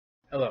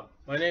Hello,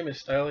 my name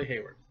is Stylie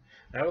Hayward,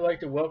 and I would like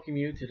to welcome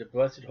you to the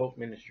Blessed Hope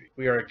Ministry.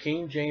 We are a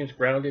King James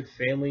grounded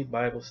family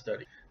Bible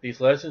study. These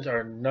lessons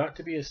are not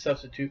to be a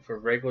substitute for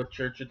regular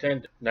church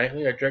attendance.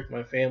 Nightly, I direct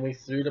my family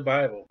through the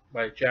Bible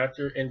by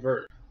chapter and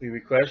verse. We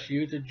request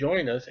you to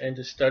join us and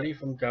to study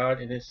from God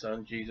and His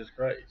Son, Jesus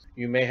Christ.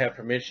 You may have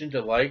permission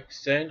to like,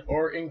 send,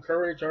 or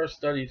encourage our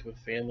studies with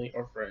family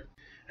or friends.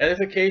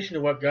 Edification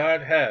of what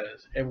God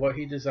has and what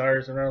He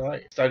desires in our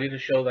life. Study to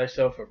show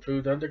thyself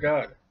approved unto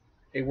God,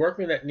 a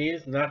workman that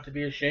needeth not to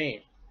be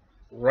ashamed,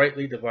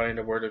 rightly dividing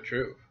the word of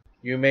truth.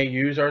 You may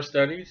use our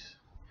studies,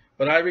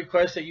 but I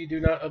request that you do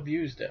not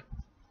abuse them.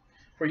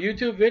 For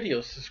YouTube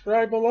videos,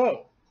 subscribe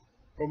below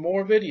for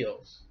more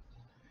videos,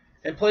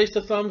 and place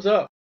the thumbs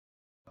up,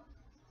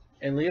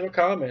 and leave a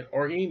comment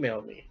or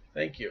email me.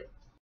 Thank you.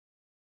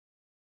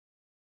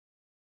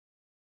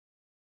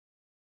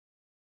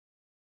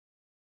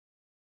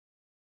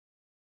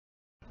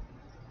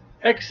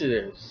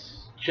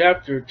 Exodus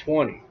chapter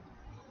 20.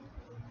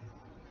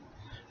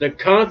 The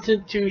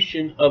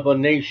Constitution of a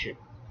Nation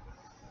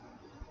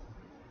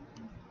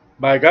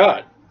by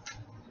God.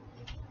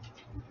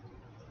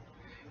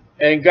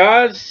 And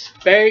God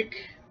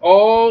spake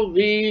all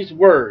these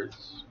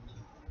words.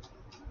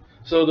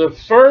 So the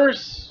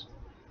first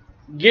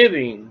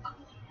giving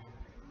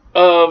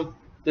of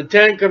the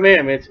Ten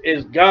Commandments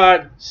is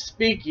God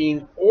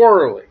speaking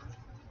orally.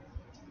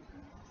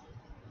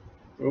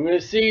 We're going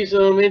to see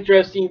some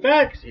interesting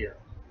facts here.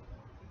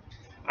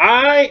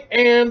 I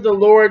am the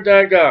Lord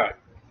thy God,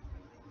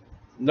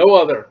 no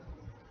other.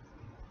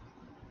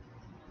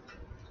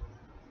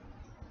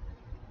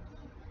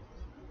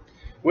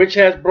 Which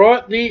has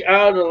brought thee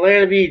out of the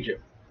land of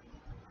Egypt.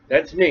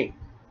 That's me.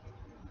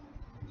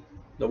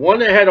 The one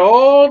that had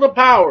all the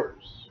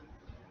powers,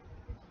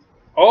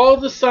 all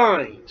the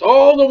signs,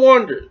 all the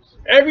wonders,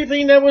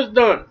 everything that was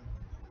done.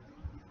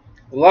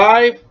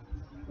 Life,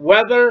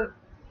 weather,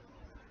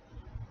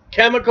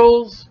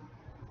 chemicals.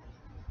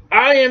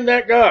 I am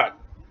that God.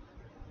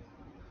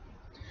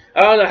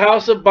 Out of the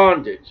house of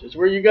bondage. That's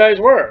where you guys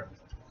were.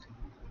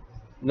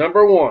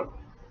 Number 1.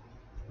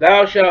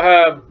 Thou shalt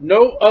have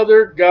no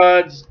other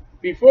gods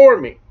before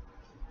me.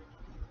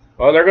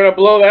 Oh, they're going to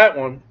blow that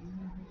one.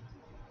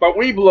 But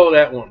we blow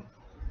that one.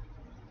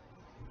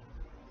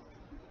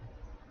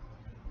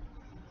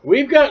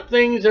 We've got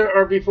things that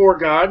are before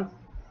God.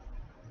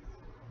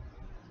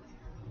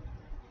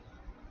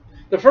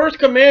 The first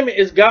commandment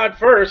is God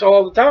first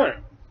all the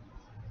time.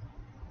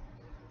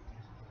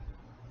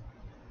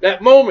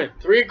 That moment,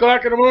 3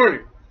 o'clock in the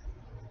morning,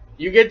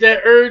 you get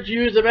that urge to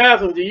use the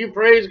bathroom. Do you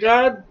praise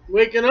God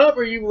waking up,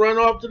 or you run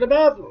off to the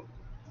bathroom?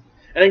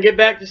 And then get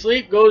back to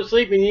sleep, go to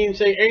sleep, and you didn't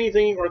say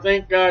anything or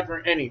thank God for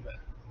anything.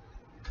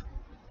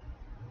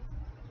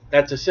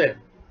 That's a sin.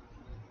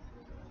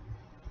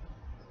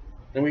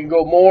 And we can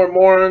go more and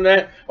more on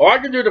that. Oh, I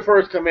can do the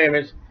first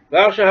commandments.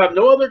 Thou shalt have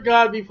no other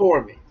God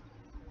before me.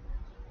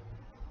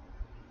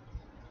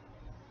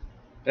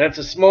 That's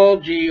a small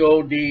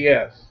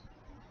G-O-D-S.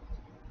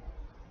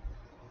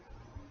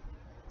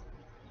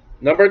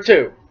 Number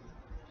 2.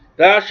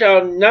 Thou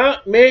shalt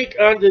not make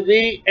unto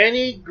thee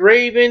any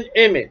graven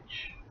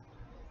image.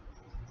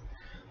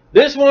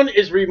 This one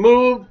is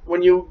removed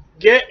when you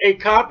get a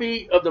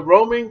copy of the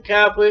Roman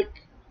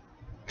Catholic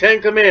Ten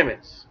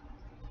Commandments.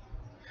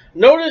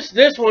 Notice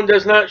this one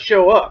does not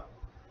show up.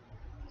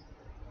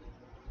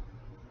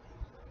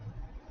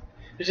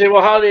 You say,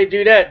 well, how do they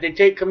do that? They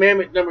take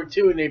commandment number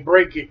 2 and they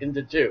break it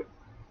into 2.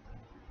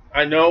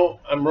 I know,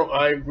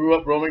 I grew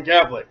up Roman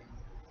Catholic.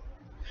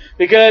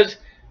 Because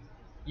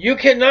you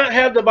cannot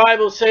have the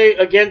Bible say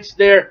against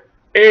their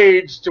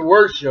aids to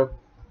worship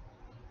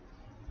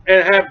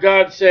and have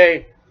God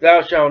say,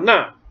 thou shalt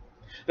not.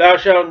 Thou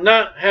shalt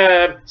not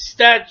have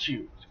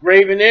statues,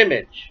 graven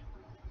image.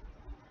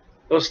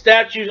 Those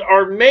statues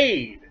are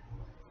made.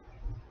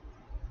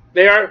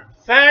 They are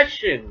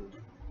fashioned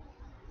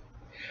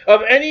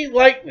of any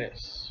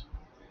likeness,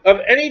 of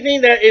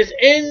anything that is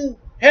in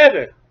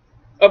heaven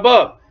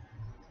above.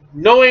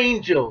 No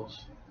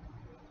angels.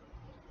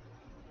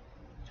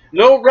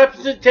 No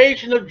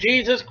representation of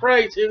Jesus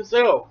Christ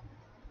himself.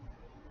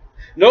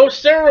 No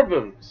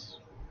cherubims.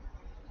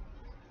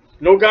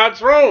 No God's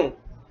throne.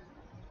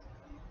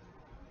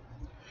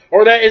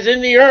 Or that is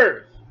in the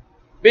earth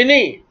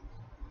beneath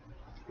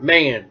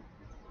man.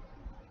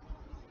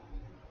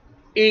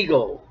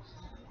 Eagles.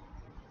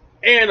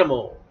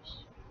 Animals.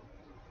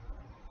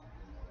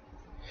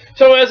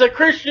 So as a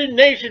Christian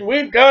nation,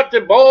 we've got the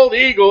bald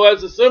eagle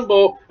as a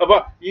symbol of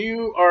what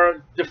you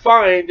are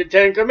defying the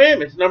Ten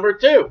Commandments. Number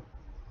 2.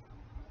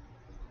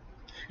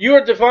 You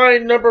are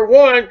defying number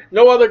 1,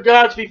 no other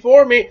gods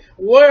before me.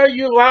 Why are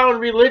you allowing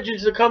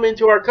religions to come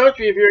into our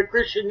country if you're a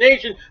Christian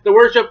nation to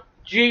worship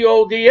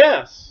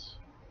G-O-D-S?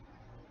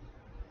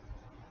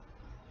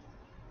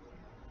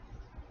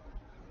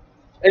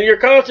 And your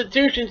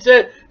Constitution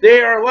said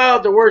they are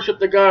allowed to worship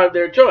the God of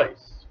their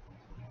choice.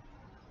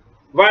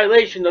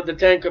 Violation of the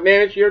Ten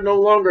Commandments, you're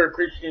no longer a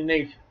Christian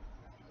nation.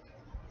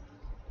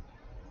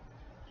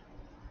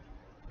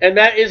 And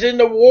that is in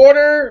the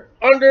water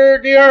under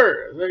the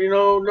earth. You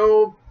know,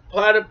 no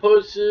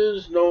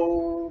platypuses,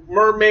 no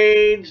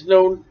mermaids,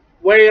 no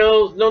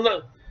whales,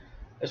 no.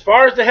 As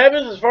far as the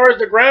heavens, as far as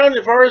the ground,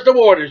 as far as the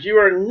waters, you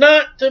are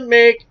not to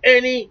make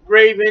any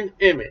graven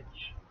image.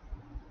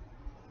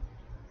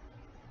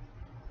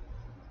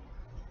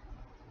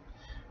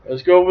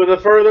 Let's go with a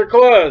further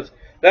clause.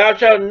 Thou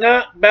shalt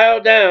not bow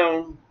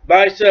down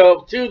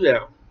thyself to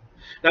them.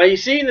 Now you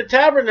see in the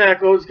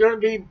tabernacle, it's going to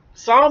be,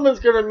 Solomon's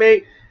going to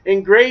make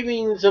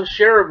engravings of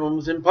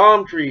cherubims and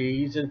palm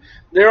trees. And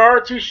there are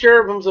 2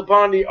 cherubims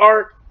upon the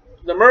ark,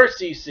 the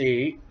mercy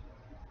seat.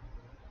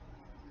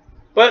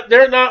 But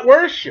they're not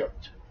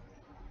worshipped.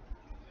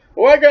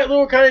 Well, I got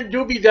little kind of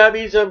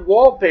doobie-dabbies of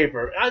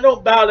wallpaper. I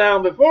don't bow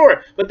down before it.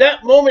 But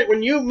that moment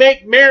when you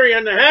make Mary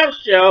on the half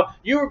shell,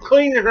 you were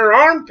cleaning her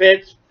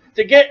armpits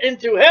to get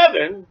into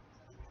heaven.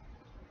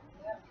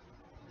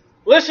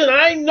 Listen,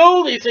 I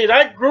know these things.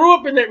 I grew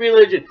up in that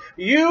religion.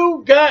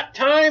 You got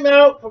time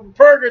out from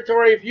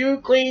purgatory if you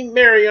clean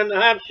Mary on the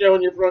half shell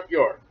in your front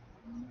yard.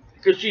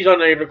 Because she's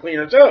unable to clean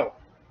herself.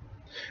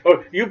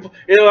 Or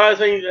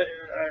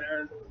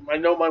I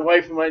know my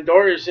wife and my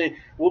daughter is saying,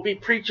 we'll be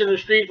preaching in the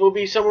streets, we'll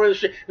be somewhere in the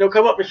street. They'll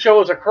come up and show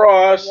us a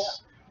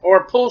cross,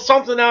 or pull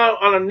something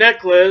out on a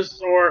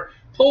necklace, or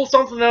pull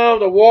something out of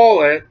the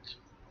wallet.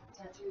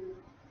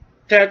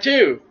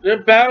 Tattoo.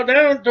 Then bow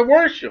down to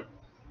worship.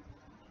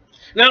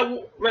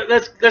 Now,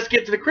 let's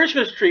get to the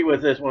Christmas tree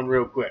with this one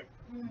real quick.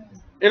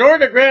 In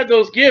order to grab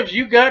those gifts,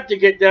 you got to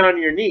get down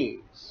on your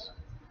knees.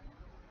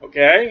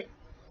 Okay?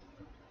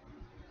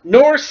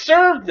 Nor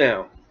serve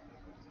them.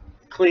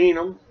 Clean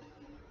them.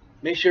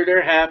 Make sure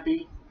they're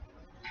happy.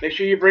 Make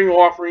sure you bring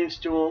offerings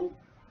to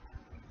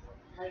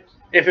them.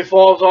 If it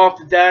falls off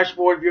the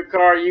dashboard of your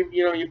car,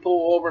 you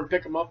pull over and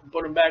pick them up and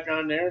put them back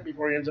on there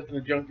before he ends up in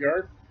the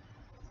junkyard.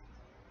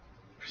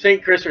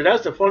 St. Christopher,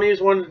 that's the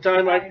funniest one at the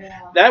time.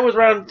 That was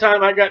around the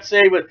time I got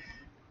saved. But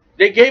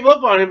they gave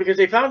up on him because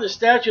they found a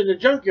statue in the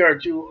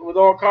junkyard with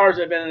all cars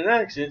that had been in an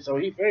accident, so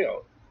he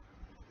failed.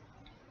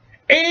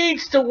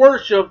 Aids to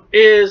worship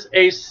is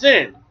a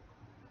sin.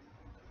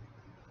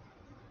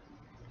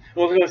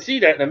 Well, we're going to see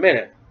that in a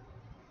minute.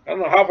 I don't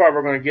know how far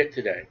we're going to get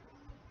today.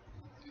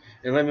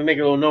 And let me make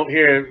a little note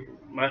here.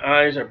 My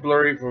eyes are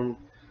blurry from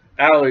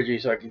allergy,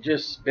 so I can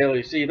just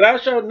barely see. Thou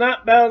shalt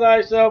not bow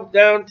thyself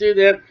down to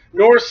them,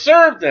 nor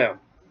serve them.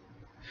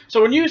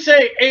 So when you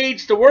say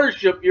aids to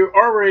worship, you're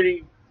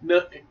already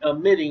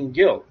admitting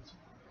guilt.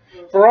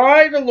 For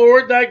I, the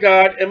Lord thy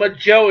God, am a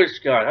jealous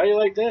God. How do you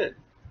like that?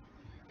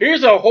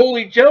 Here's a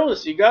holy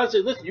jealousy. God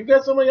said, listen, you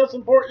got somebody else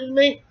important than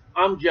me?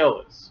 I'm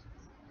jealous.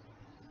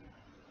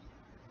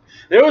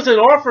 There was an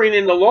offering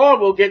in the law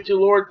we'll get to,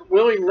 Lord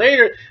willing,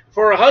 later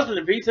for a husband.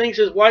 If he thinks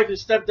his wife has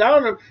stepped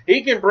down on him,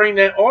 he can bring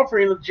that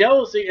offering of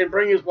jealousy and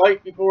bring his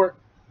wife before.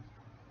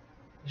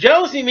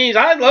 Jealousy means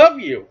I love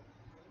you.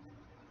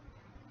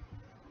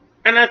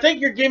 And I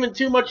think you're giving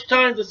too much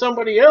time to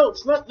somebody else.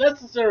 It's not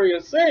necessarily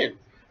a sin.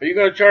 Are you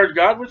going to charge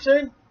God with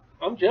sin?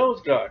 I'm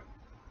jealous, God.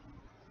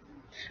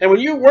 And when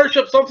you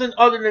worship something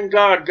other than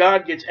God,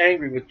 God gets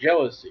angry with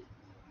jealousy.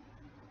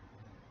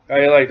 How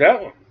do you like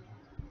that one?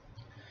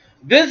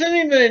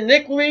 Visiting the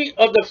iniquity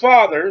of the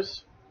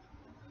fathers,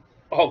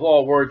 of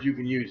all words you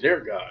can use there,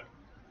 God.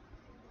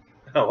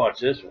 Now watch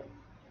this one.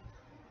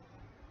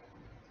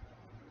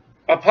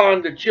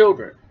 Upon the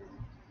children.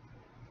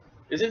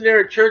 Isn't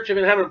there a church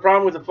even having a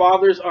problem with the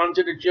fathers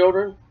onto the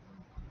children?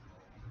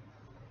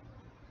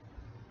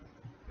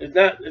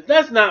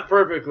 That's not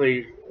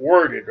perfectly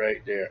worded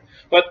right there.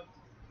 But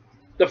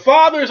the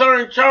fathers are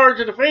in charge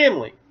of the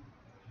family.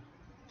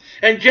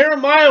 And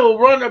Jeremiah will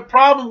run a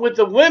problem with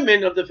the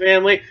women of the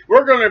family.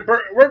 We're going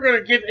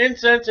to give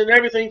incense and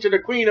everything to the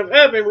Queen of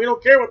Heaven. We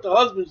don't care what the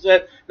husband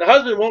said. The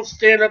husband won't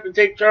stand up and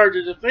take charge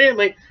of the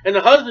family, and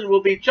the husband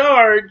will be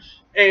charged,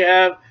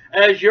 Ahab,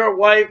 as your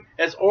wife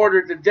has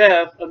ordered the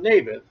death of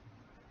Naboth.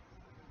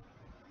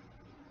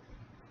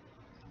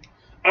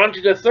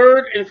 Unto the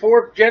 3rd and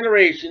 4th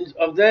generations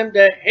of them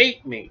that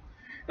hate me.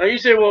 Now you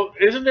say, well,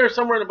 isn't there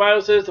somewhere in the Bible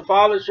that says the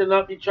father shall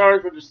not be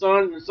charged for the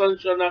son, and the son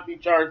shall not be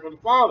charged for the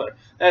father?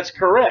 That's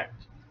correct.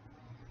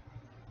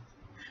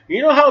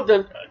 You know how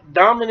the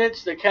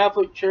dominance the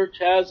Catholic Church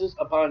has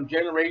upon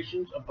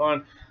generations,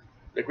 upon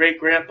the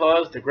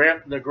great-grandpas, the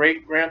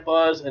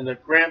great-grandpas, and the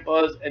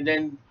grandpas, and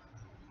then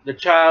the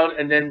child,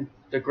 and then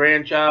the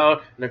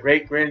grandchild, and the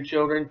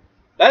great-grandchildren?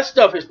 That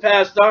stuff is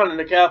passed on in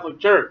the Catholic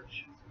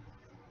Church.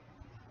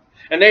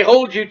 And they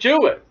hold you to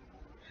it.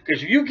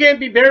 Because you can't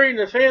be buried in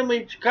the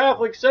family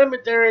Catholic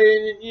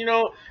cemetery,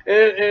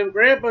 and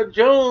Grandpa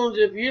Jones,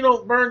 if you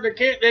don't burn the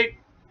camp,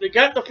 they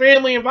got the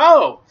family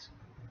involved.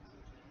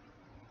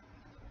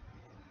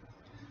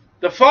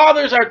 The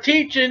fathers are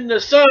teaching the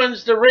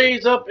sons to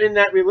raise up in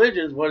that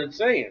religion, is what it's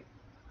saying.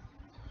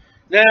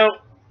 Now,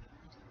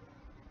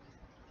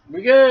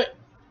 we got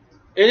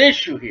an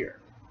issue here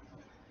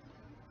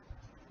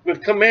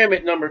with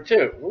commandment number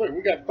 2. Look,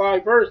 we got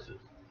 5 verses.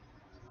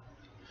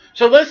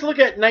 So let's look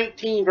at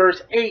 19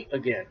 verse 8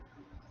 again.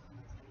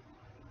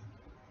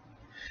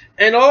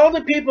 And all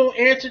the people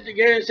answered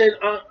together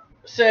and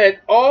said,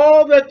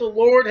 all that the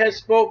Lord has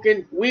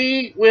spoken,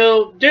 we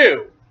will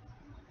do.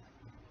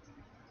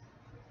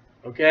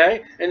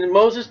 Okay? And then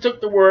Moses took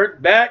the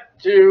word back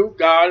to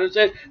God and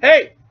said,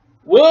 hey,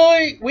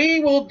 we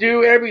will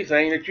do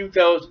everything that you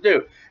tell us to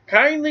do.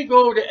 Kindly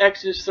go to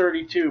Exodus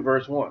 32,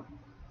 verse 1.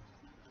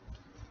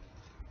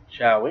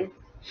 Shall we?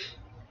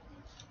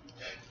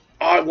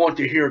 I want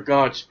to hear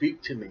God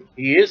speak to me.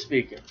 He is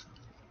speaking.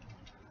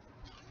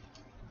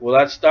 Will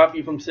that stop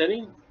you from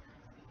sinning?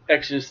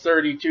 Exodus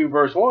 32,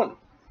 verse 1.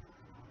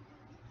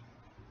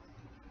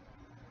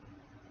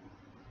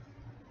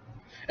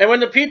 And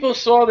when the people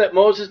saw that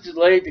Moses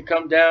delayed to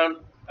come down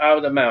out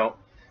of the mount,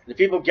 the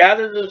people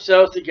gathered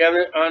themselves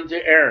together unto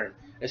Aaron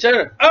and said to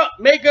him,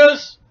 make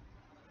us.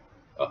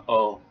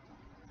 Uh-oh.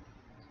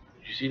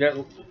 Did you see that?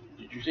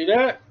 Did you see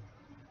that?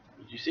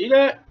 Did you see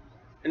that?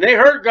 And they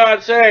heard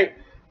God say,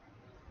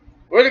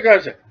 what did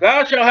God say?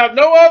 Thou shalt have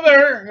no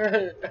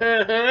other.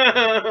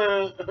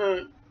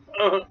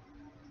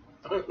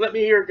 Let me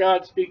hear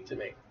God speak to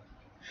me.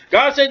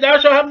 God said, thou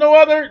shalt have no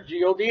other,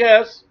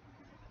 G-O-D-S.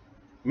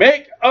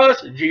 Make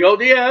us,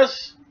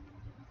 G-O-D-S,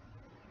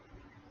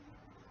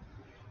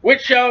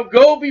 which shall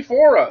go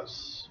before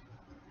us.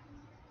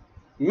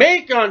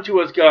 Make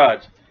unto us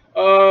gods.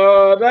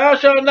 Thou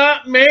shalt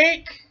not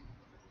make.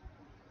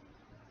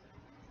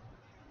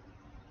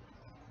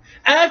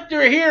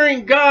 After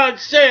hearing God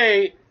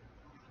say,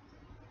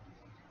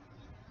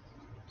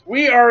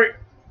 we are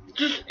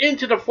just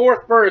into the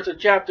 4th verse of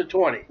chapter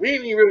 20. We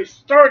haven't even really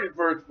started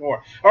verse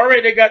 4.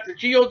 Already they got the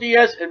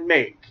G-O-D-S and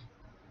make.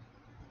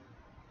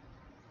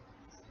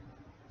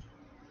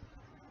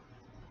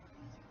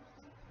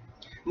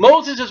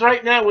 Moses is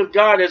right now with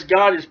God as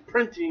God is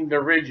printing the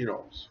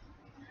originals.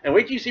 And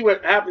wait till you see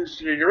what happens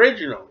to the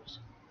originals.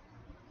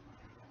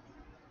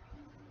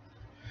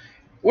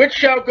 Which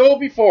shall go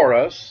before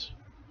us,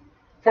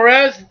 for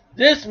as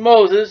this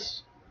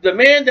Moses, the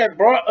man that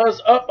brought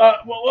us up,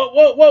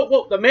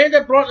 the man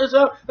that brought us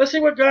up, let's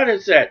see what God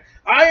has said.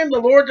 I am the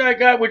Lord thy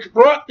God, which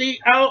brought thee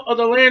out of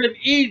the land of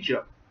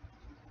Egypt.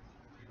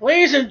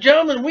 Ladies and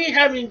gentlemen, we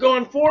haven't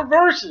gone 4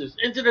 verses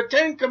into the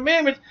 10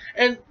 commandments,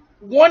 and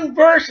 1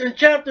 verse in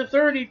chapter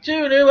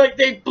 32,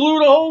 they blew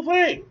the whole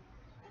thing.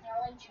 And they're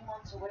only 2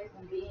 months away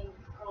from being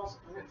across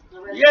the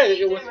Red Yeah,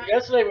 Sea, it was right?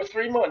 yesterday was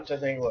 3 months, I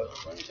think it was.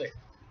 Let me see.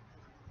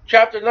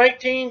 Chapter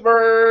 19,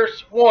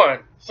 verse 1.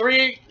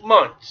 3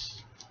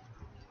 months.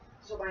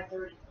 So by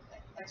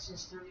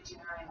Exodus 32,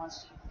 9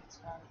 months, it's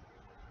gone.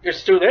 It's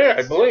still there,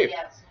 I believe.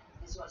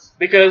 Yes.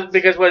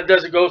 Because what it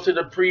does, it goes to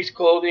the priest's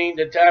clothing,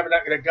 the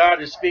tabernacle that God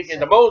is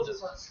speaking to Moses.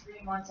 So it's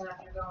 3 months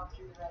after going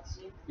through the Red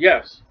Sea?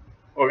 Yes.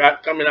 Or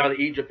coming out of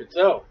Egypt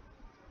itself.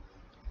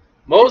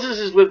 Moses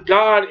is with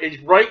God.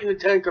 He's writing the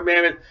 10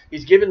 commandments.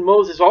 He's given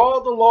Moses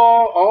all the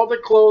law, all the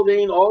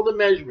clothing, all the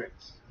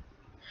measurements.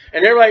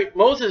 And they're like,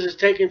 Moses is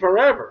taking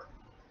forever.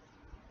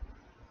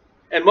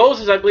 And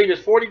Moses, I believe, is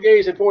 40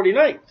 days and 40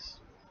 nights.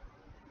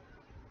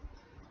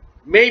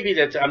 Maybe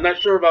that's, I'm not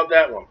sure about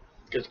that one.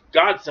 Because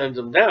God sends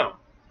them down.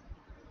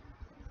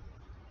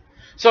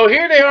 So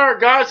here they are.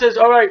 God says,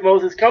 all right,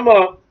 Moses, come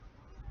up.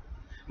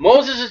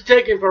 Moses is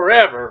taking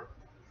forever.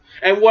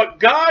 And what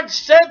God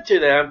said to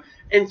them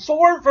in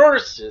 4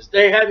 verses,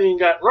 they haven't even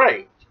got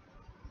right.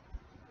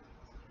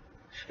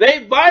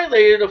 They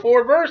violated the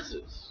 4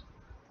 verses.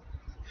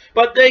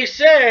 But they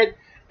said,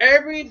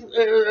 let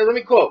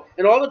me quote,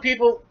 and all the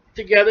people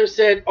together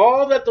said,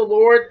 all that the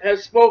Lord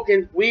has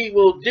spoken, we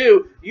will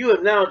do. You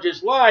have now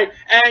just lied.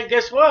 And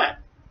guess what?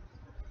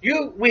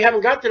 We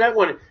haven't got to that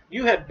one.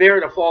 You have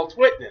bared a false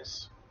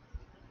witness.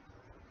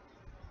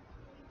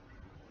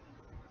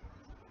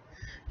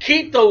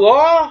 Keep the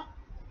law.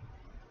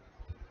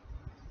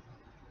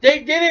 They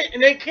did it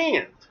and they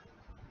can't.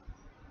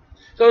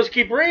 So let's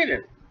keep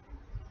reading.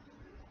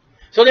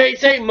 So they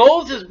say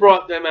Moses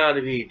brought them out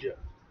of Egypt.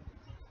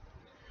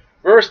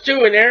 Verse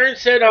 2, and Aaron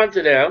said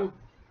unto them,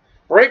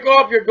 break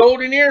off your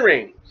golden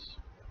earrings,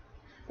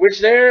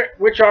 which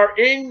are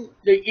in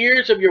the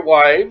ears of your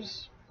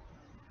wives,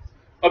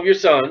 of your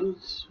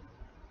sons.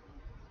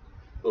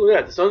 Look at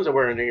that, the sons are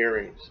wearing the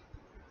earrings.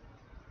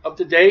 Up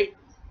to date.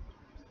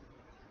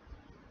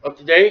 Up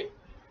to date.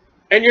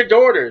 And your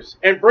daughters,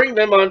 and bring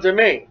them unto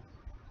me.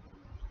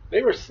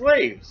 They were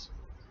slaves.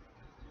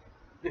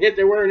 And yet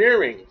they're wearing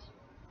earrings.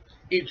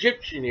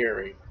 Egyptian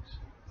earrings.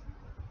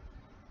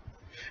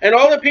 And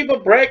all the people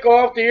break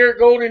off the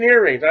golden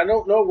earrings. I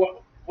don't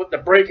know what the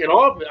breaking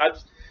off.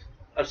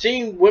 I've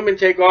seen women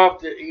take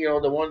off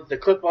the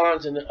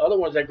clip-ons and the other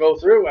ones that go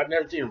through. I've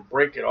never seen them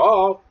break it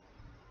off.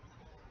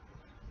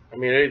 I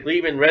mean, are they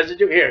leaving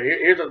residue?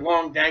 Here's a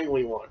long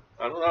dangly one.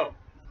 I don't know.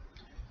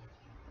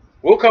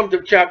 We'll come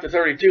to chapter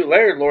 32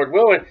 later, Lord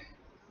willing,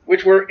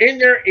 which were in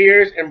their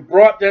ears and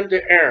brought them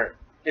to Aaron.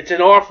 It's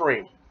an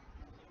offering.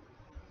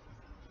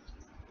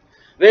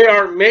 They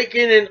are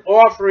making an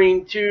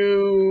offering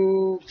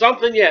to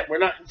something yet. We're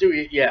not into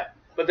it yet.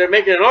 But they're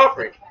making an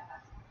offering.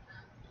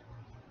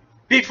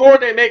 Before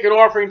they make an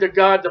offering to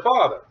God the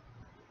Father.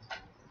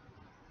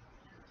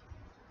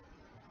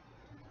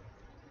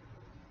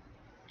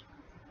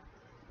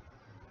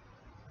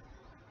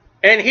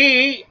 And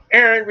he,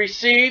 Aaron,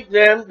 received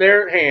them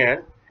their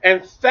hand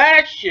and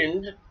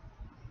fashioned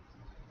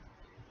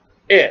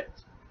it.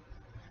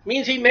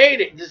 Means he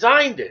made it,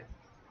 designed it.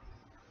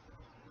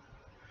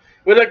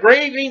 With a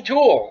graving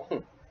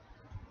tool.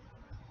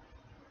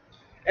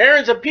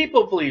 Aaron's a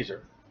people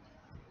pleaser.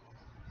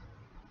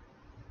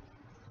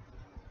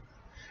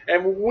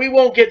 And we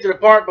won't get to the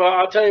part, but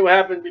I'll tell you what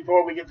happened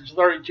before we get to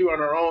 32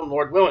 on our own,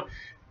 Lord willing.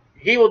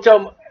 He will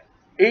tell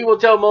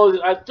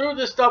Moses, I threw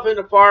this stuff in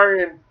the fire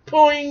and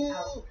boing,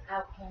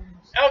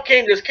 out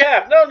came this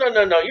calf.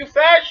 No. You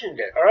fashioned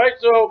it. All right.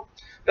 So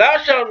thou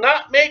shalt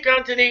not make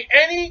unto thee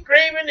any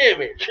graven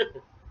image.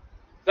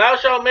 Thou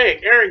shalt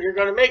make. Aaron, you're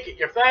going to make it.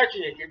 You're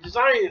fashioning it. You're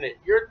designing it.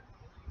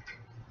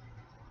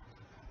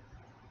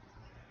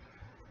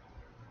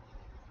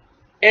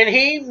 And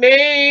he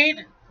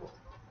made,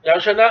 thou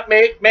shalt not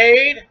make,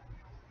 made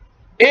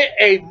it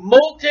a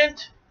molten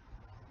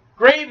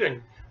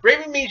graven.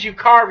 Graven means you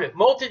carve it.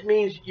 Molten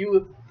means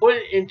you put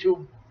it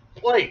into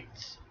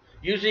plates,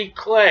 usually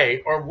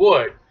clay or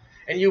wood,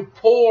 and you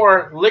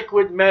pour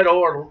liquid metal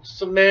or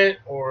cement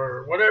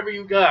or whatever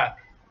you got,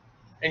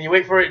 and you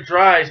wait for it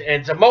dries,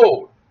 and it's a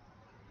mold.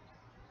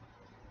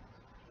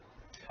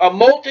 A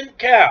molten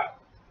calf.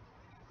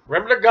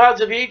 Remember the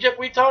gods of Egypt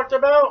we talked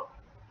about?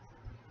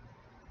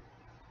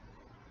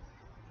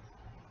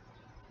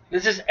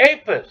 This is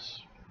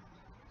Apis,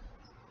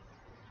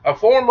 a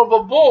form of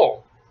a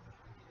bull.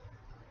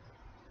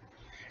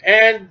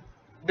 And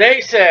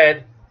they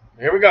said,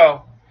 here we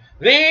go,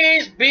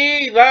 these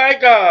be thy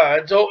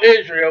gods, O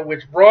Israel,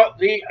 which brought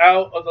thee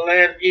out of the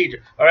land of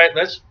Egypt. All right,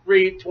 let's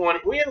read 20.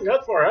 We haven't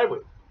got far, have we?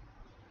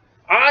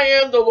 I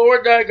am the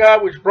Lord thy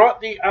God, which brought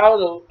thee out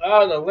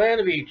of the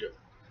land of Egypt,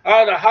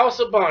 out of the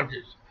house of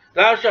bondage.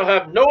 Thou shalt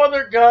have no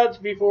other gods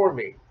before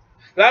me.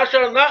 Thou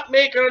shalt not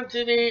make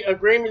unto thee a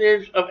graven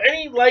image of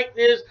any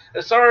likeness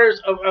as far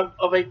as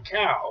of a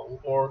cow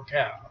or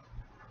calf.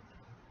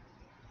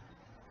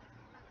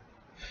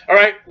 All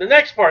right, the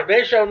next part.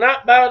 They shall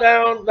not bow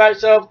down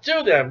thyself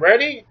to them.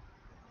 Ready?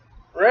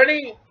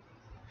 Ready?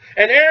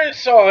 And Aaron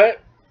saw it,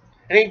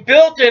 and he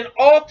built an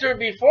altar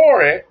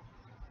before it.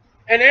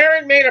 And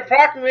Aaron made a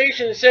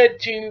proclamation and said,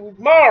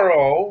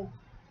 tomorrow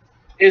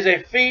is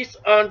a feast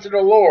unto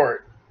the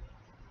Lord.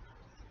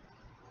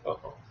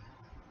 Uh-oh.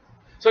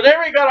 So there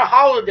we got a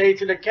holiday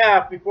to the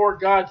calf before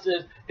God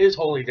says his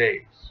holy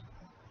days.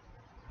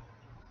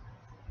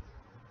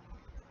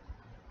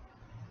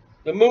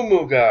 The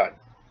Moo God.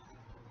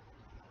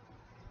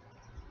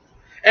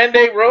 And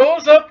they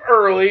rose up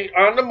early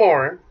on the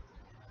morn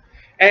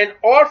and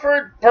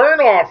offered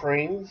burnt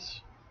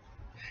offerings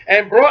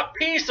and brought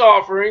peace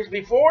offerings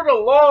before the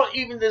law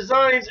even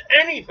designs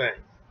anything.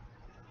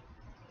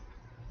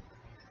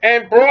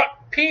 And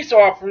brought peace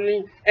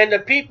offerings, and the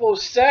people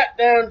sat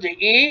down to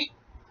eat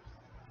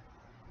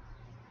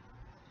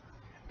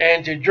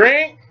and to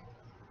drink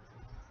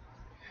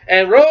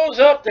and rose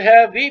up to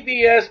have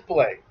VBS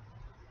play.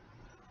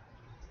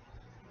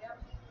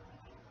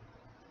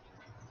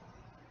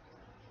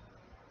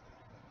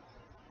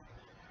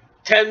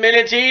 10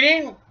 minutes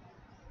eating,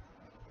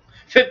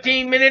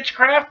 15 minutes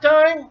craft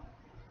time,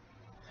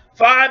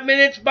 5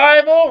 minutes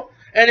Bible,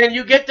 and then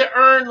you get to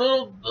earn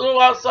little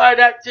outside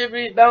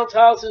activities, bounce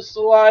houses,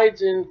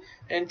 slides,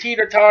 and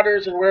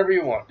teeter-totters, and wherever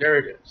you want. There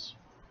it is.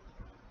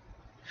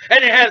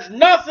 And it has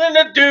nothing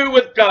to do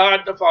with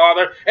God the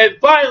Father. It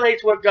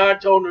violates what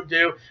God told him to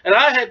do. And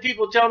I had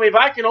people tell me if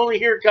I can only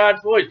hear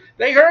God's voice.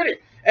 They heard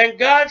it. And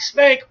God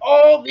spake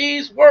all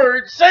these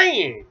words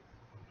saying.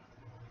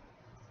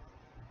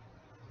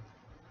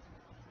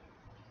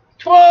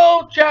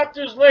 12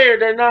 chapters later,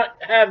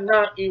 they have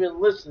not even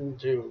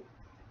listened to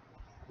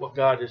what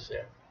God has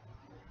said.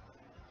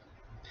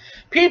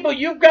 People,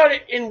 you've got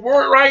it in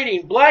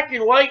writing, black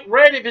and white,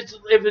 red. If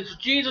it's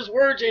Jesus'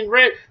 words in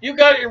red, you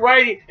got it in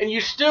writing, and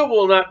you still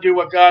will not do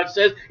what God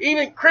says.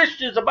 Even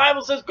Christians, the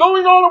Bible says, go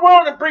in all the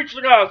world and preach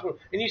the gospel,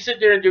 and you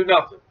sit there and do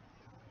nothing.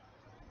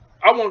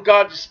 I want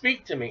God to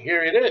speak to me.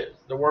 Here it is,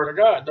 the Word of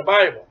God, the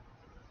Bible.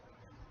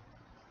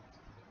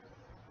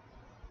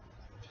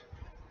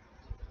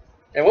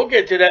 And we'll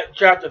get to that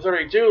chapter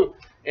 32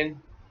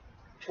 in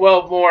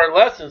 12 more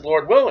lessons,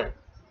 Lord willing.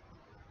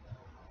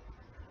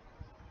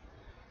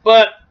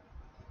 But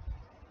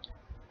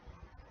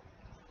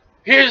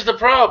here's the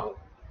problem.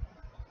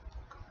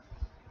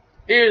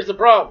 Here's the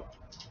problem.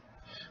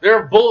 There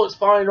are bullets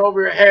flying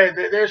over your head.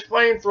 There's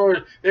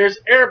flamethrowers. There's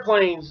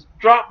airplanes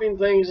dropping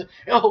things.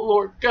 Oh,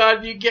 Lord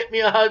God, you get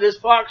me out of this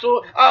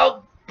foxhole,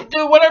 I'll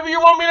do whatever you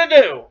want me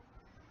to do.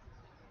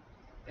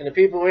 And the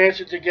people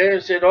answered together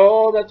and said,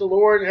 all that the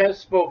Lord has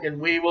spoken,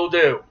 we will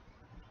do.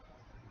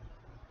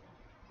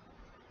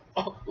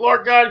 Oh,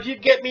 Lord God, if you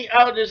get me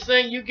out of this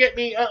thing, you get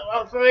me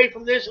away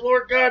from this,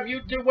 Lord God, if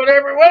you do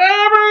whatever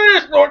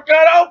it is, Lord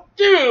God, I'll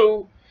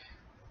do.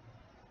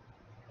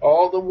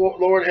 All the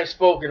Lord has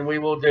spoken, we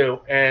will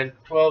do. And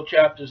 12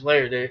 chapters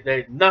later,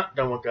 they've not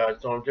done what God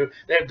has told them to do.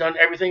 They've done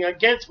everything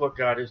against what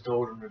God has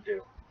told them to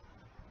do.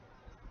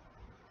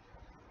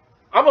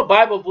 I'm a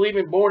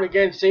Bible-believing,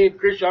 born-again, saved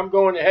Christian. I'm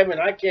going to heaven.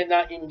 I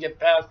cannot even get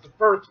past the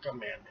first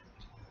commandment.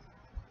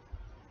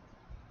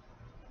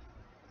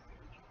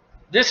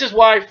 This is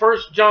why 1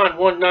 John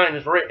 1:9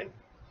 is written.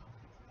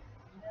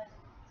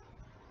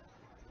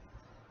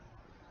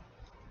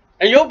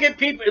 And you'll get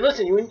people,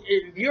 listen,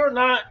 if you're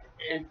not,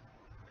 and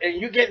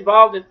you get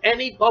involved in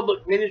any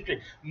public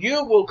ministry,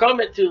 you will come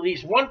to at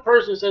least one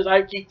person who says,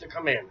 I keep the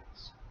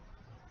commandments.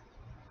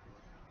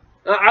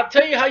 Now, I'll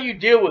tell you how you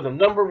deal with them.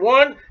 Number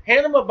one,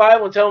 hand them a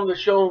Bible and tell them to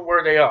show them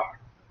where they are.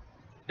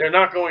 They're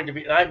not going to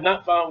be, I've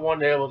not found one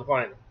they're able to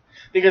find them.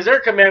 Because their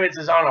commandments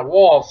is on a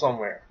wall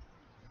somewhere.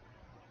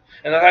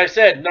 And as I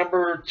said,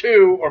 number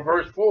 2 or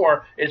verse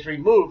 4 is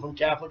removed from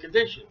Catholic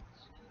editions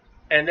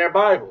and their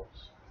Bibles.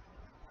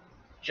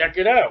 Check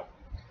it out.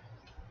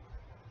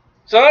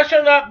 So I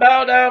shall not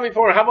bow down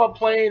before. How about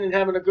playing and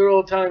having a good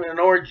old time in an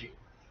orgy?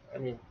 I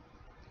mean,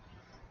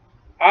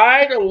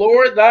 I, the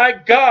Lord thy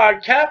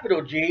God,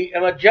 capital G,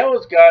 am a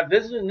jealous God,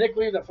 visiting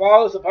iniquity the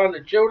fathers upon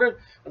the children,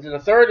 unto the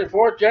 3rd and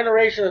 4th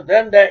generation of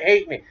them that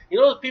hate me. You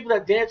know those people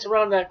that dance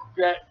around that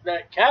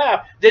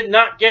calf did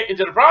not get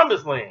into the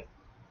promised land.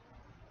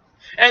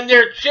 And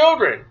their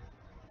children.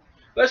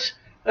 Let's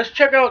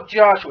check out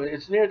Joshua.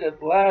 It's near the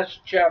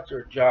last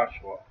chapter of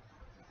Joshua.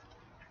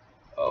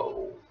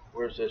 Oh,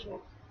 where's this one?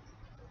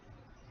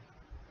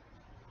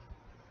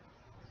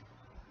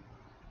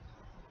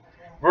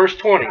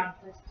 20.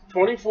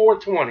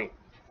 24:20.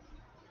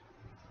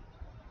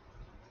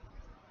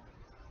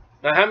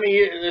 Now, how many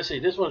years? Let's see.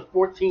 This one's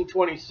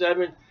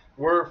 1427.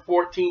 We're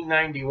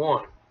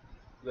 1491.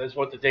 That's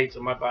what the dates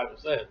of my Bible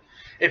says.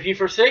 If you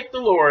forsake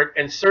the Lord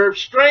and serve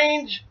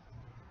strange,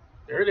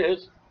 there it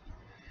is,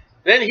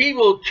 then he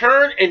will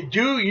turn and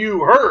do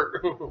you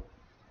hurt.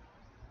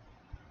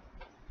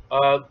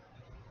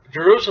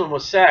 Jerusalem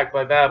was sacked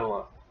by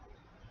Babylon.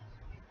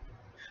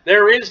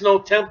 There is no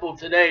temple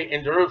today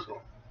in Jerusalem.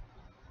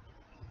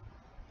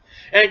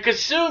 And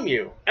consume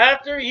you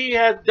after he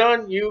hath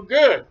done you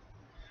good.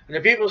 And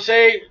the people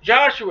say,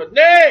 Joshua,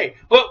 nay,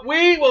 but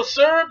we will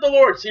serve the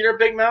Lord. See their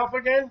big mouth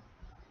again?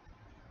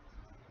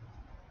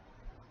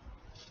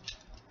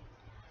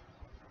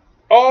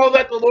 All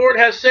that the Lord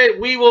has said,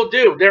 we will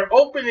do. They're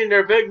opening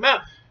their big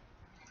mouth.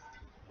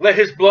 Let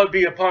his blood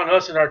be upon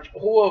us and our...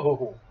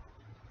 Whoa.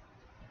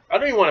 I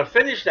don't even want to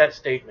finish that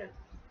statement.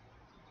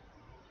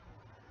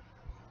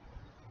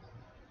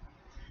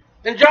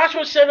 And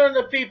Joshua said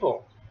unto the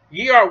people,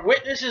 ye are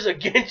witnesses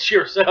against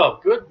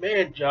yourself. Good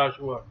man,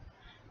 Joshua.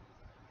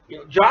 You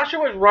know,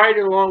 Joshua was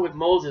riding along with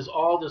Moses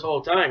all this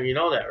whole time. You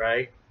know that,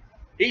 right?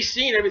 He's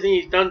seen everything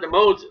he's done to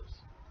Moses.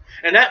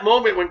 And that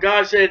moment when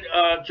God said,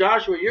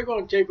 Joshua, you're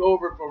going to take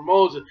over for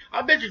Moses,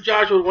 I bet you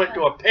Joshua went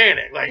into a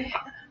panic. Like,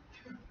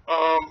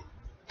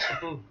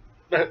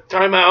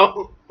 time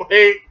out.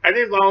 Wait, I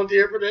didn't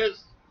volunteer for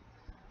this.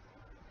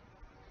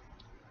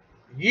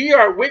 Ye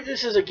are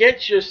witnesses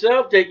against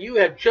yourself that you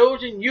have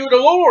chosen you the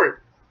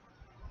Lord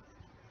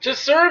to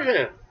serve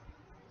him.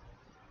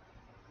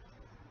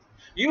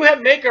 You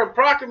have made a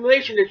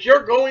proclamation that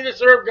you're going to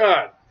serve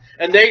God.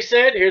 And they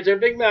said, here's their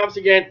big mouths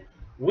again,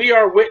 we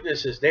are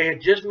witnesses. They had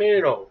just made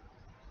it oath.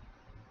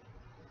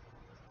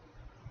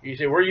 You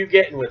say, where are you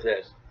getting with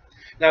this?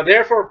 Now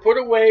therefore put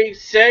away,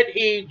 said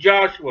he,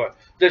 Joshua,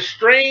 the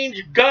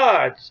strange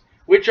gods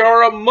which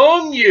are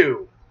among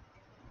you.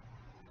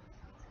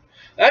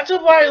 That's a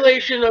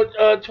violation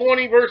of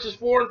 20 verses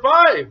 4 and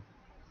 5.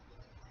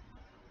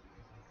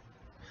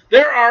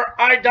 There are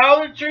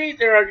idolatry,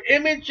 there are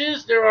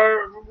images, there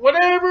are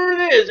whatever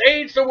it is,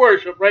 aids to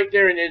worship right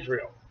there in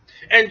Israel.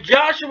 And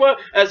Joshua,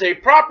 as a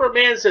proper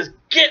man, says,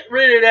 get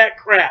rid of that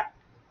crap.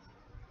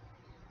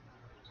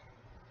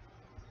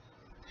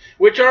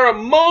 Which are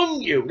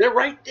among you. They're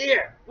right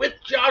there with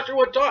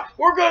Joshua taught.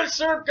 We're going to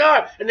serve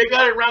God. And they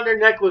got it around their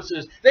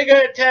necklaces. They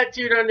got it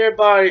tattooed on their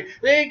body.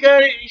 They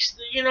got it,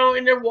 you know,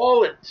 in their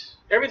wallets.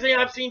 Everything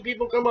I've seen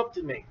people come up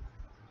to me.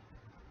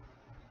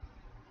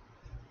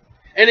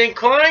 And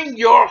incline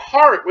your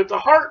heart. With the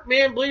heart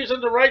man believes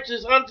unto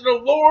righteousness unto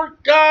the Lord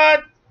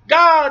God,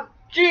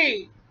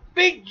 G,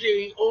 big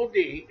G,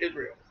 O-D,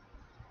 Israel.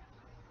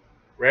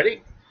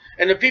 Ready?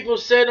 And the people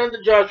said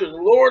unto Joshua, the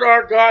Lord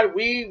our God,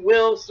 we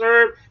will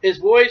serve. His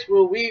voice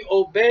will we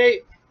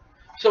obey.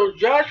 So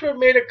Joshua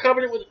made a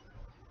covenant with...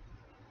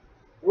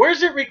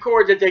 Where's it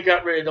recorded that they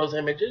got rid of those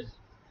images?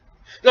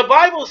 The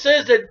Bible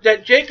says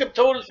that Jacob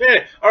told his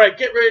family, all right,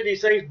 get rid of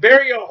these things,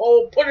 bury a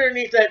hole, put it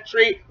underneath that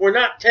tree, we're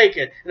not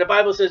taking. And the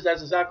Bible says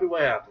that's exactly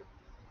what happened.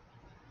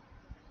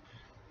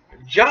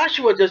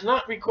 Joshua does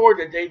not record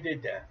that they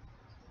did that.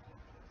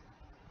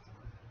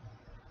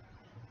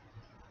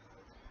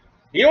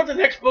 You know what the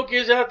next book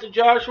is after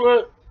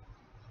Joshua?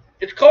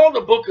 It's called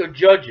the Book of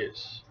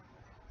Judges.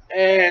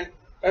 And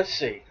let's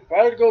see. If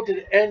I were to go to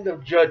the end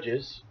of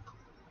Judges,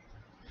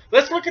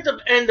 let's look at the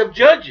end of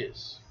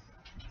Judges.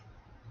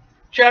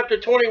 Chapter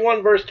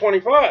 21, verse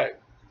 25.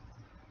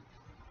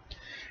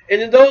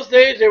 And in those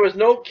days there was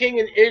no king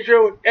in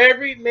Israel, and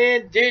every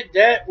man did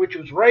that which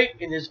was right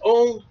in his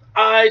own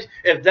eyes.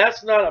 If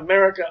that's not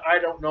America, I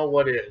don't know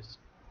what is.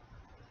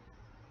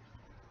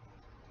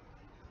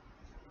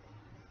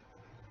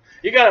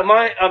 You got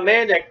a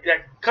man that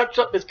cuts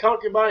up his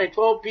concubine in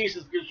 12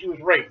 pieces because she was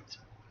raped.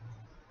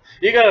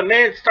 You got a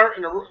man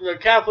starting the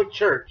Catholic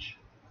Church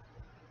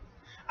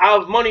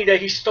out of money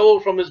that he stole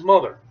from his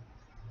mother.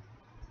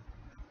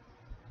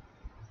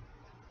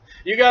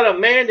 You got a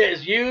man that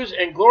is used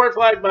and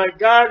glorified by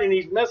God, and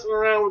he's messing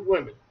around with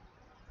women.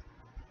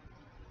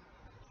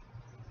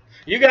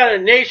 You got a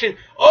nation,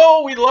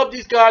 oh, we love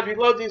these gods,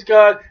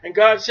 and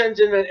God sends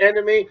in an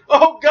enemy.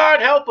 Oh,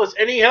 God, help us,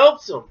 and he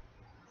helps them.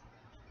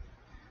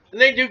 And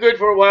they do good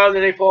for a while, and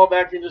then they fall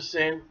back into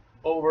sin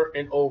over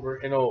and over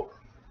and over.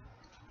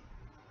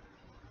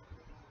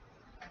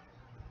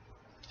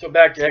 So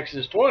back to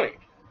Exodus 20.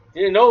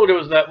 You didn't know there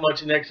was that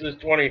much in Exodus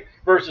 20,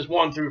 verses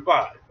 1 through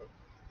 5.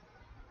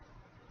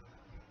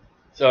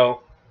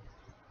 So,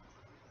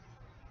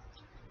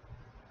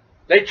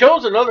 they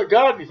chose another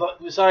God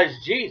besides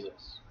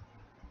Jesus.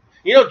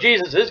 You know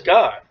Jesus is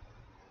God,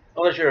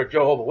 unless you're a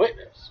Jehovah's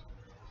Witness.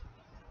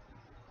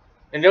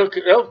 And they'll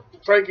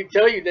try to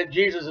tell you that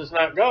Jesus is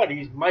not God.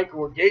 He's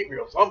Michael or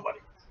Gabriel, somebody.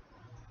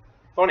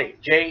 Funny,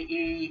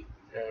 J-E-G-A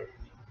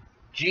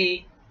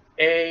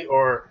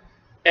or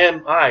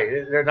M-I.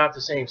 They're not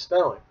the same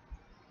spelling.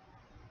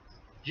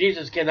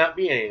 Jesus cannot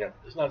be any of them.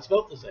 It's not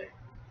spelled the same.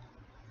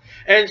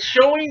 And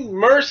showing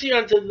mercy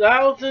unto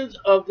thousands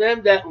of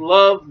them that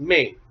love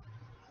me.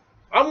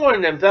 I'm one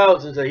of them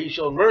thousands that he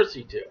showed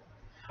mercy to.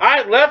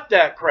 I left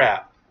that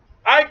crap.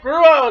 I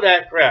grew out of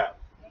that crap.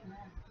 Amen.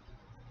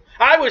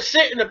 I would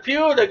sit in the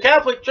pew of the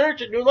Catholic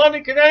Church in New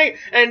London, Connecticut,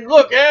 and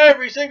look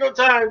every single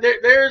time.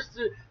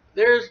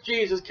 There's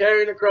Jesus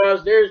carrying the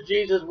cross. There's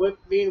Jesus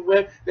being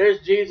whipped. There's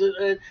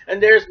Jesus,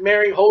 and there's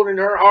Mary holding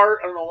her heart.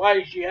 I don't know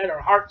why she had her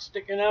heart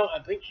sticking out. I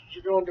think she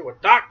should go into a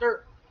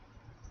doctor.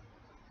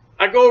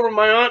 I go over to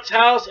my aunt's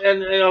house,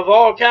 and of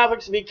all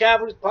Catholics, me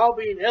Catholics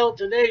probably in hell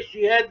today,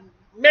 she had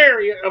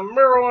Mary, a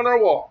mural on her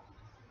wall.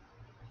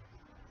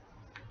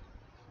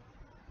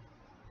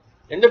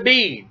 And the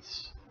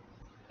beads.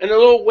 And the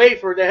little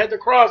wafer that had the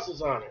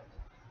crosses on it.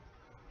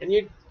 And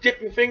you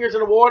dip your fingers in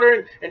the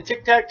water and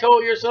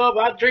tic-tac-toe yourself.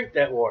 I'd drink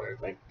that water.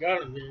 Thank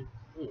God.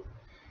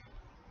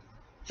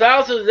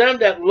 Thousands of them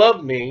that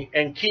love me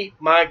and keep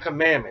my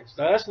commandments.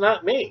 Now, that's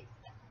not me.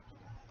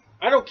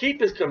 I don't keep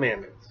his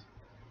commandments.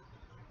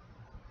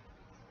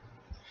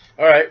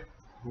 All right,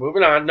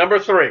 moving on. Number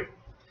 3.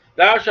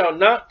 Thou shalt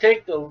not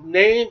take the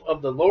name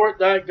of the Lord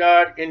thy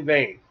God in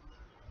vain.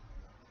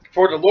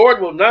 For the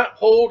Lord will not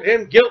hold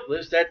him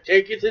guiltless that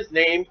taketh his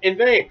name in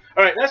vain.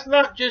 All right, that's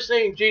not just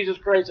saying Jesus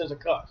Christ as a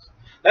cuss.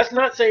 That's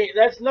not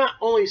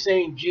only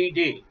saying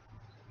GD.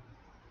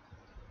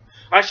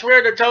 I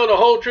swear to tell the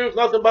whole truth,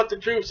 nothing but the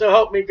truth, so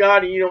help me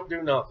God, and you don't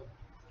do nothing.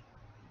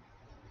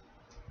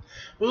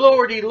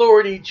 Lordy,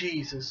 Lordy,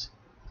 Jesus.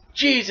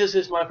 Jesus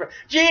is my friend.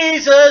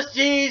 Jesus,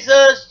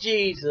 Jesus,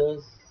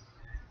 Jesus.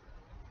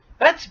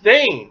 That's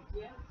vain.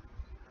 Yeah.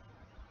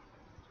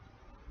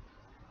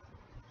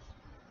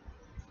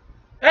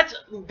 That's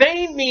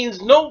vain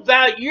means no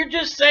value. You're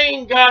just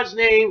saying God's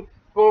name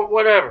for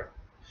whatever.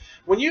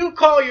 When you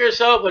call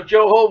yourself a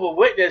Jehovah's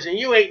Witness and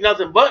you ain't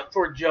nothing but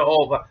for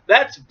Jehovah,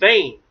 that's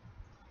vain.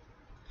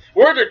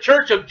 We're the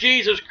Church of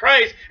Jesus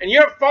Christ and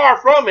you're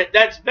far from it.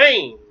 That's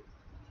vain.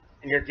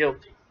 And you're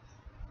guilty.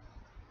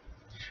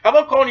 How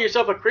about calling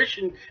yourself a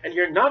Christian and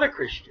you're not a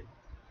Christian?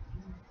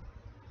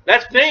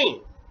 That's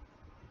vain.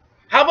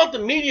 How about the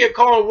media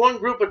calling one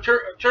group of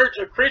church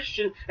a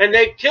Christian and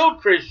they killed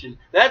Christians?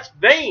 That's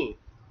vain.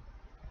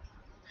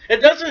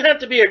 It doesn't have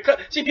to be a cuss.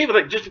 See, people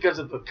think just because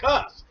of a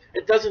cuss,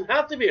 it doesn't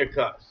have to be a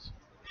cuss.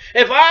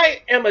 If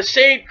I am a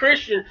saved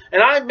Christian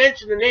and I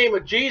mention the name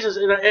of Jesus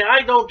and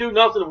I don't do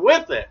nothing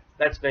with it,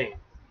 that's vain.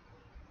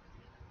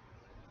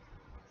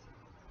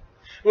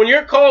 When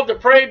you're called to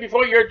pray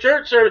before your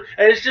church service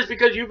and it's just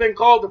because you've been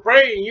called to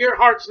pray and your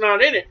heart's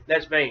not in it,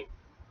 that's vain.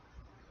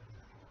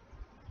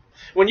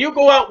 When you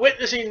go out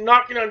witnessing,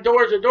 knocking on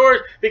doors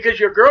because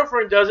your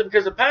girlfriend does it,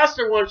 because the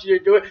pastor wants you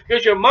to do it,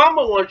 because your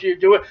mama wants you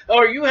to do it,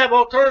 or you have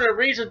alternative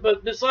reasons,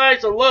 but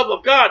besides the love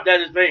of God,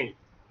 that is vain.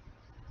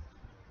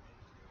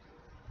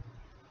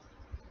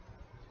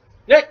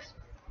 Next.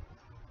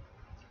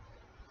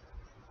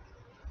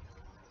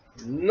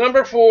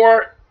 Number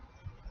 4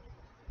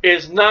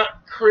 is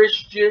not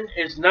Christian,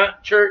 is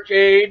not church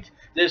age.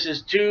 This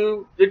is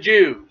to the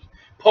Jews.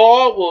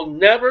 Paul will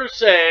never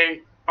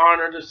say,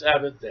 honor the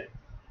Sabbath day.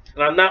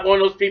 And I'm not one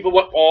of those people,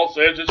 what Paul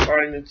says is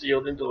signed and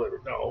sealed and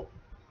delivered. No.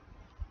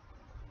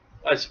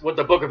 That's what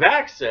the book of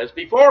Acts says,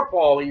 before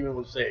Paul even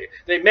was saved.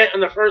 They met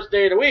on the first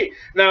day of the week.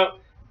 Now,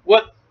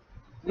 what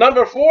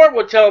number 4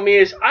 would tell me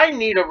is, I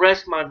need to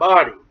rest my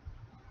body.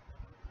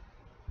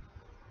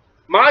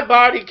 My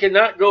body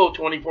cannot go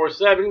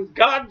 24/7.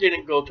 God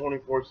didn't go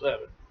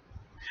 24/7.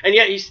 And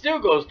yet he still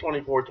goes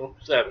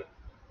 24/7.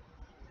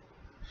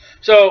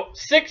 So,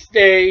 6th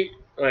day,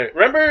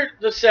 remember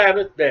the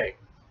Sabbath day.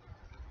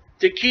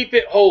 To keep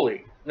it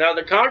holy. Now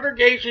the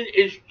congregation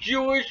is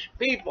Jewish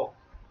people.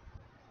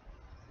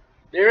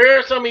 There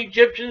are some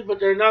Egyptians, but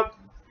they're not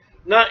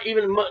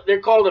even, they're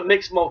called a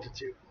mixed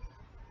multitude.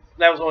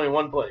 That was only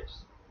one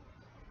place.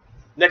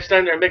 Next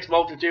time they're a mixed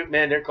multitude,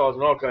 man, they're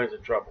causing all kinds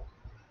of trouble.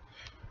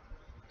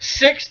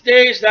 6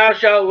 days thou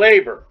shalt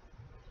labor.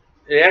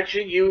 It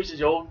actually uses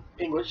the old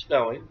English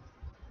spelling.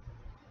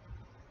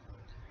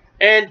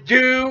 And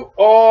do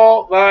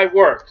all thy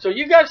work. So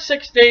you got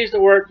 6 days to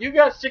work. You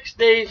got 6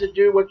 days to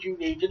do what you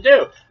need to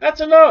do. That's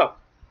enough.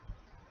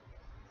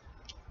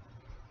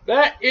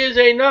 That is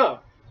enough.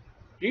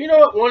 Do you know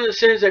what one of the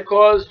sins that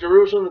caused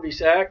Jerusalem to be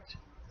sacked?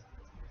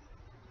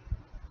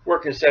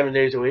 Working 7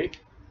 days a week.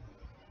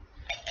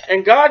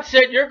 And God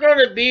said, you're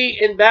going to be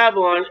in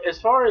Babylon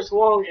as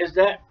long as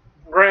that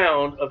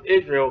ground of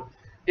Israel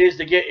is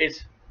to get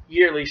its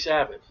yearly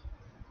Sabbath.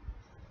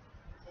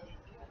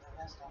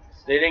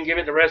 They didn't give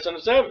it the rest on the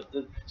Sabbath.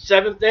 The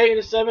 7th day in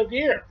the 7th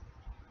year.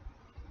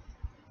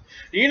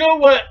 Do you know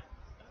what?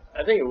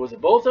 I think it was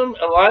both of them,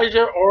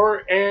 Elijah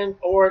or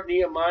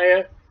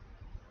Nehemiah,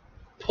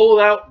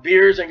 pulled out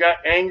beards and got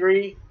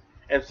angry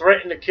and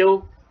threatened to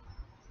kill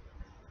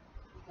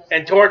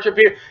and torture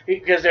people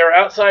because they were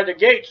outside the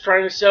gates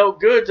trying to sell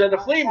goods at the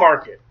flea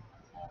market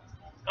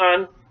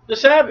on the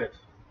Sabbath.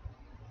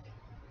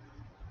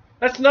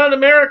 That's not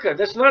America.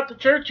 That's not the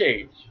church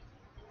age.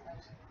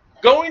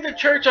 Going to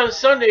church on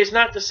Sunday is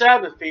not the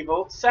Sabbath,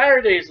 people.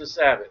 Saturday is the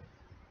Sabbath.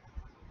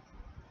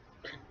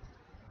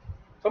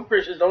 Some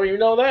Christians don't even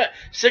know that.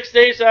 6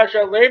 days thou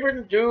shalt labor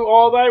and do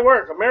all thy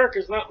work.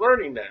 America's not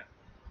learning that.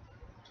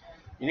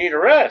 You need a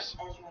rest.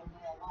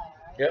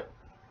 Yep.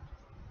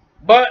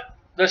 But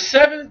the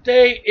 7th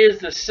day is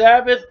the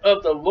Sabbath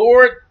of the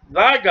Lord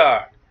thy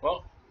God.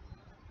 Well,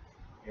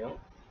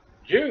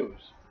 Jews.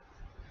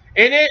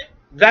 In it,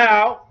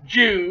 thou,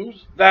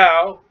 Jews,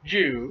 that's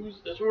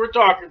what we're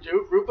talking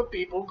to, a group of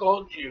people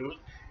called Jews,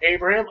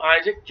 Abraham,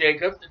 Isaac,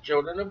 Jacob, the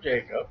children of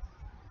Jacob,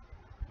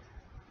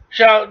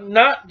 shalt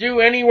not do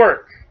any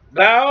work,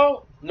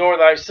 thou, nor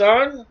thy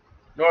son,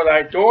 nor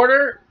thy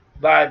daughter,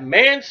 thy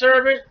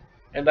manservant,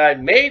 and thy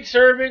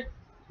maidservant,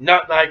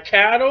 not thy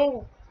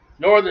cattle,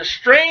 nor the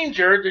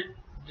stranger,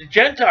 the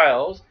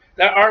Gentiles,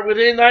 that are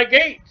within thy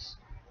gates,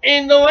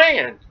 in the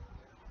land.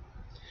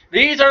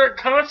 These are the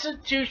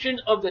constitution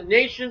of the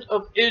nation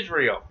of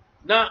Israel,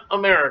 not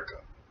America,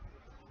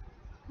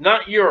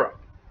 not Europe.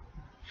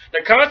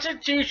 The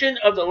constitution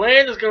of the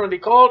land is going to be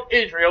called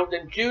Israel,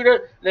 then Judah,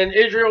 then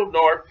Israel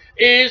north,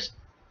 is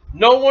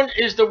no one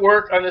is to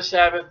work on the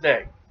Sabbath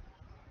day.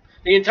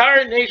 The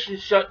entire nation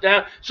shut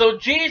down. So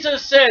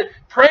Jesus said,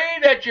 pray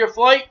that your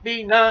flight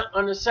be not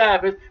on the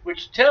Sabbath,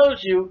 which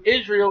tells you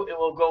Israel, it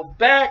will go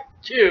back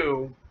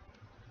to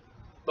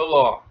the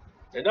law.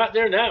 They're not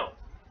there now.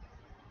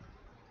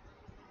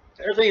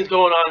 Everything's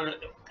going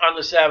on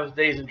the Sabbath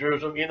days in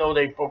Jerusalem.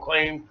 They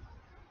proclaim.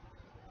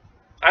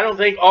 I don't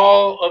think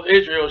all of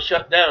Israel is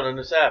shut down on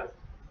the Sabbath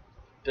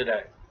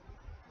today.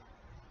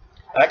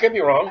 I could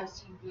be wrong. I've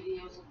seen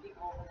videos of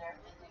people over there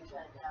and they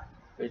shut it down.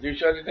 They do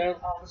shut it down?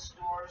 All the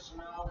stores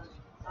and all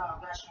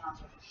the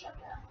restaurants are shut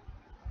down.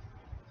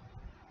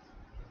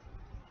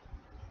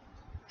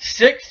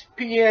 6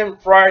 p.m.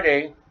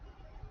 Friday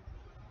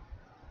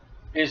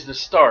is the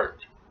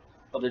start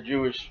of the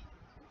Jewish.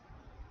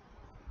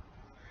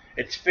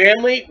 It's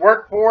family,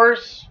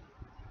 workforce,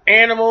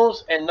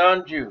 animals, and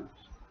non-Jews.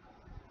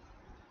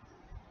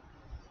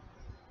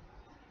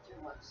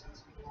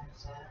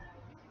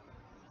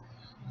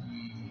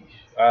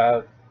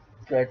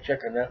 Gotta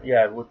check on that.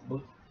 Yeah,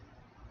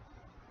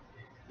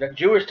 that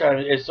Jewish time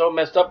is so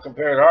messed up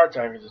compared to our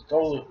time because it's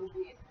totally. It would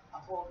be a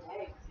whole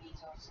day to be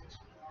till 6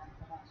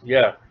 p.m.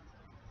 Yeah.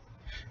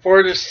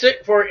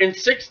 For in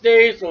 6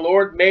 days the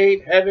Lord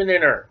made heaven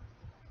and earth.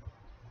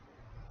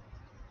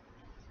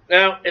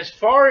 Now, as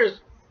far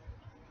as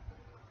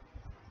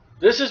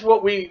this is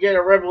what we get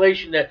a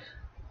revelation that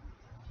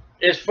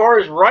as far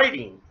as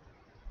writing,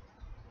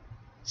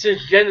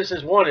 since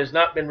Genesis 1 has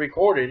not been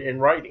recorded in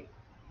writing.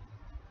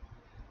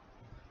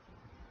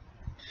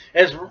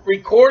 As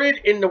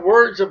recorded in the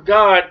words of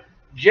God,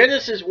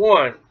 Genesis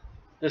 1,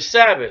 the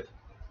Sabbath,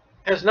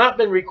 has not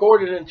been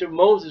recorded until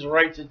Moses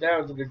writes it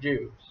down to the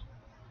Jews.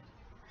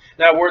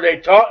 Now, were they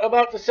taught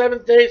about the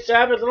 7th day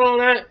Sabbath and all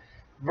that?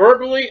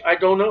 Verbally, I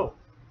don't know.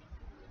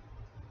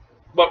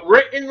 But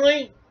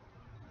writtenly,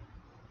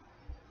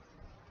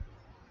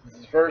 this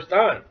is the first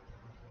time.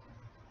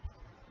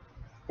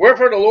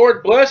 Wherefore the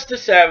Lord blessed the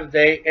Sabbath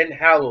day and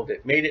hallowed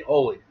it, made it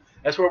holy.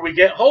 That's where we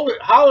get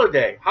holy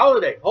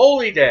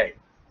day.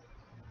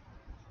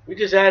 We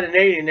just add an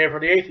 8 in there for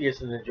the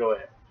atheists to enjoy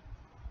it.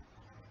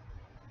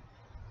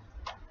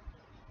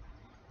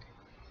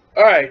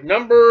 All right,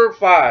 number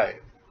 5.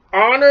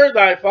 Honor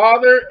thy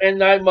father and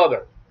thy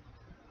mother.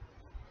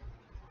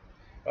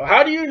 Well,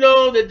 how do you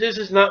know that this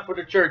is not for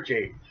the church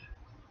age?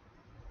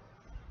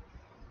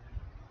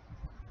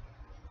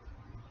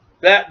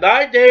 That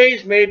thy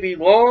days may be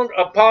long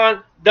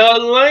upon the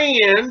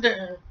land.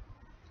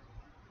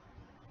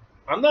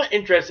 I'm not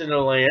interested in the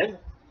land.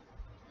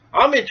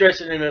 I'm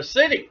interested in a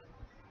city.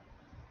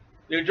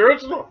 New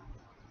Jerusalem.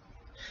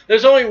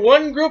 There's only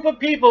one group of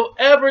people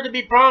ever to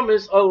be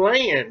promised a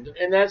land,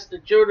 and that's the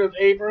children of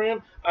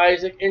Abraham,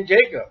 Isaac, and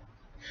Jacob.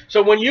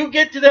 So when you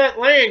get to that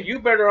land, you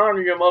better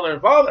honor your mother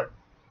and father.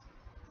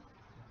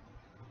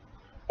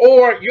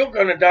 or you're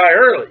going to die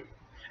early.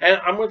 And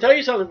I'm going to tell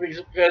you something,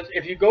 because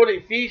if you go to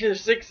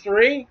Ephesians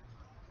 6:3,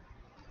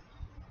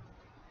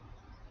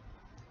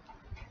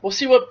 we'll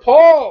see what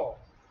Paul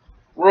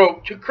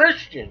wrote to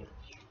Christians.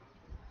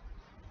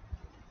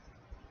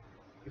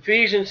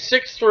 Ephesians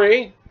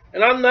 6:3,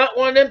 and I'm not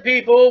one of them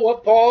people,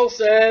 what Paul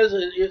says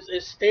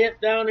is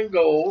stamped down in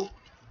gold,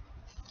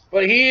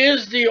 but he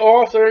is the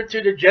author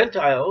to the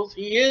Gentiles.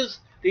 He is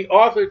the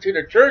author to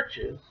the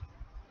churches.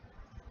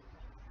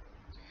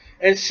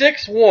 And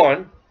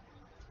 6:1,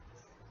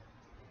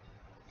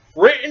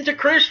 written to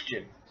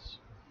Christians,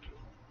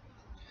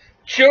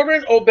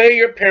 children, obey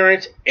your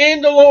parents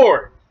in the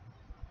Lord.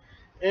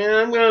 And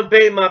I'm going to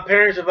obey my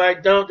parents. If I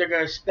don't, they're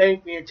going to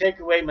spank me and take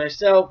away my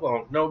cell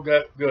phone. No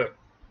good.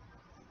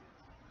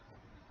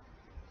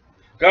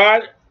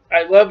 God,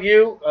 I love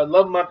you. I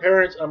love my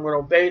parents. I'm going to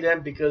obey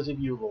them because of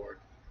you, Lord.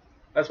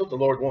 That's what the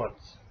Lord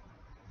wants.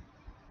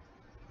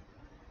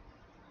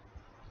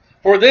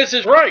 For this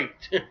is right.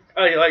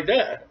 How do you like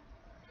that?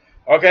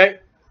 Okay.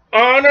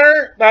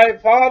 Honor thy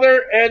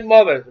father and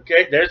mother.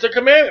 Okay, there's a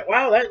commandment.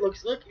 Wow, that look,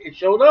 it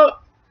showed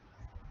up.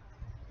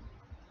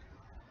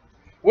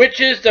 Which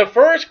is the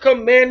first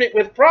commandment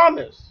with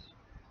promise.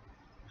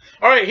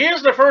 All right,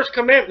 here's the first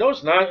commandment. No,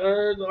 it's not.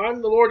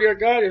 I'm the Lord your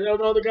God, and no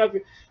other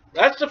God.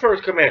 That's the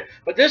first commandment.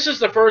 But this is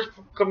the first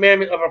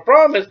commandment of a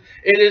promise.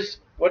 It is,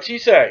 what's he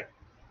say?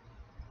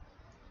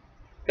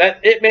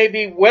 That it may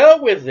be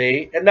well with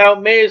thee, and thou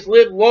mayest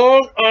live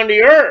long on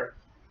the earth.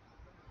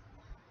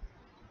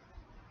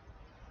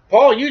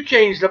 Paul, you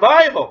changed the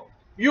Bible.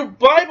 You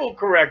Bible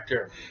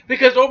corrector.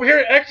 Because over here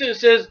in Exodus it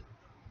says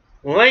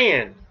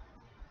land.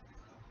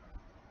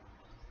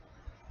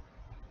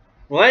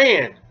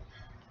 Land.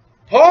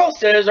 Paul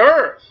says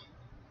earth.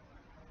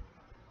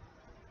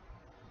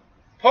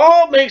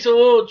 Paul makes a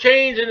little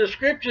change in the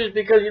scriptures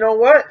because you know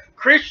what?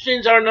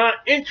 Christians are not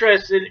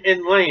interested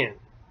in land.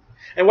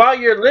 And while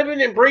you're living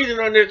and breathing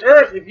on this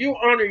earth, if you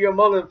honor your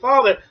mother and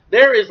father,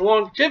 there is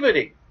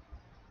longevity.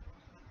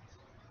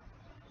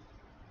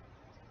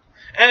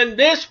 And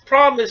this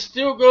promise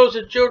still goes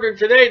to children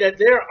today, that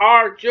there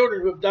are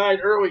children who have died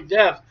early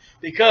death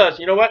because,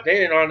 you know what, they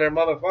didn't honor their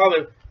mother and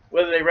father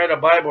whether they read a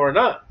Bible or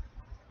not.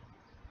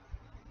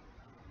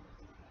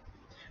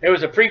 There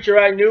was a preacher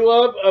I knew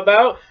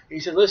about. He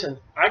said, listen,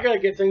 I got to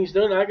get things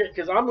done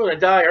because I'm going to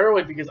die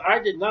early because I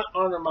did not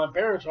honor my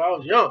parents when I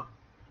was young.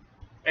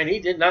 And he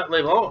did not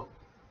live long.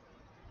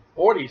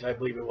 40s, I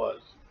believe it was.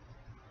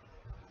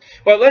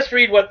 But let's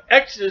read what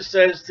Exodus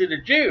says to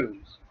the Jews.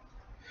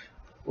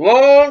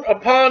 Long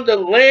upon the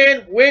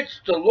land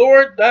which the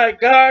Lord thy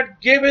God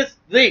giveth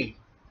thee.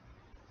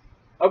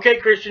 Okay,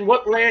 Christian,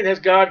 what land has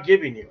God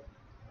given you?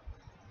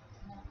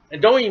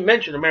 And don't even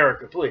mention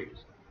America,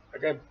 please. I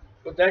got to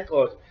put that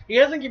clause. He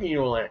hasn't given you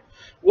no land.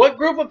 What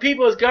group of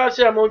people has God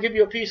said, I'm going to give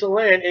you a piece of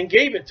land, and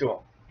gave it to them?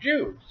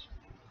 Jews.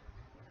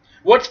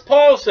 What's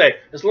Paul say?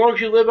 As long as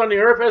you live on the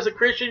earth as a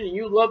Christian and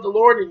you love the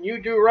Lord and you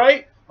do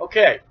right,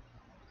 okay.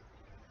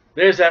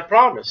 There's that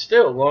promise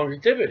still,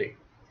 longevity.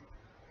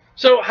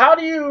 So how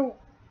do you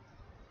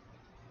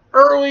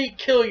early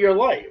kill your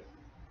life?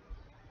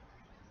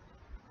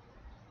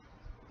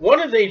 One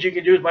of the things you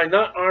can do is by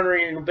not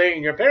honoring and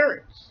obeying your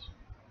parents.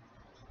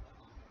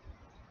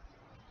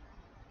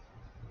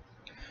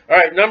 All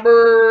right,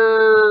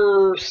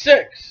 number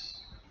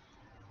 6.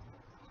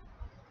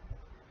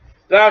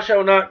 Thou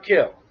shalt not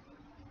kill.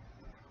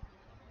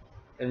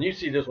 And you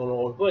see this one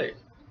all over the place.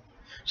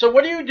 So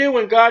what do you do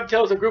when God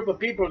tells a group of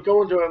people to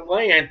go into a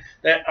land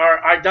that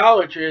are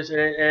idolatrous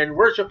and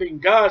worshiping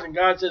gods, and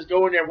God says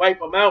go in there, wipe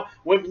them out,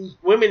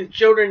 women,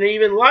 children, and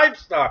even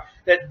livestock?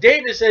 That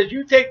David says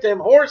you take them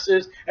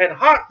horses and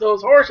hawk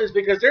those horses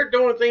because they're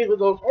doing things with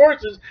those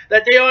horses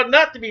that they ought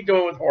not to be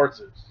doing with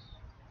horses.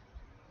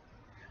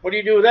 What do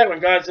you do with that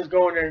when God says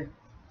go in there?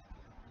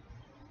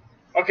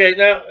 Okay,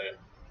 now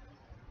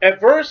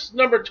at verse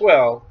number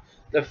 12,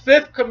 the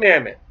 5th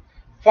commandment,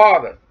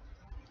 Father.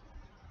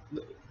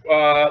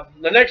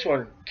 The next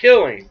one,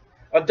 killing,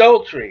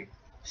 adultery,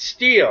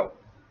 steal,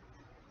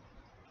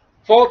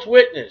 false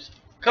witness,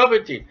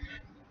 coveting.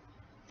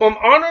 From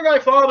honor thy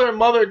father and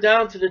mother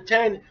down to the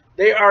 10,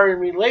 they are in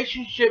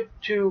relationship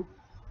to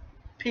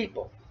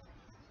people,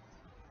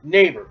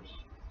 neighbors.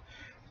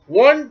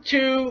 1,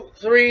 2,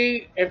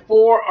 3, and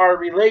 4 are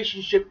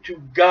relationship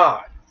to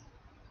God.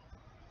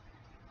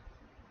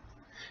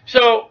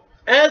 So,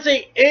 as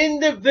an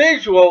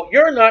individual,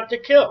 you're not to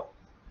kill.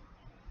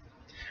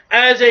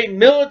 As a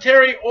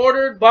military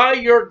ordered by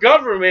your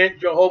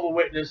government, Jehovah's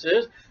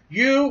Witnesses,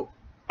 you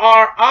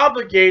are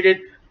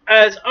obligated,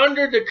 as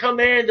under the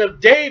command of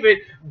David,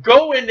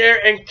 go in there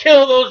and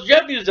kill those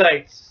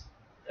Jebusites.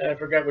 I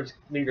forgot what his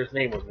leader's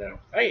name was now.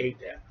 I hate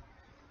that.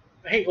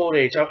 I hate old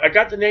age. I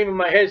got the name in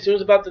my head. As soon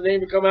as about the name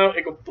to come out,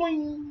 it go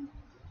boing.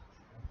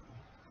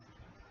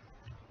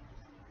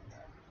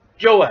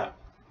 Joab.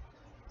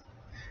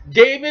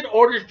 David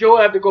orders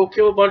Joab to go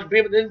kill a bunch of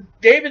people. Then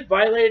David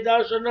violated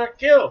thou shalt not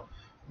kill.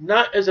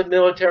 Not as a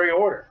military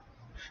order.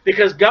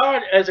 Because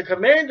God, as a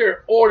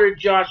commander, ordered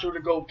Joshua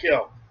to go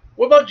kill.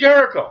 What about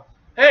Jericho?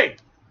 Hey,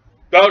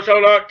 Thou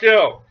shalt not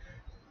kill.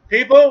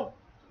 People,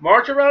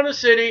 march around the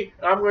city.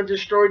 I'm going to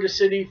destroy the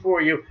city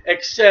for you,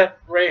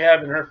 except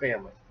Rahab and her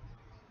family.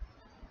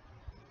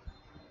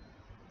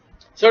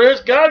 So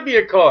there's got to be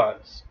a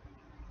cause.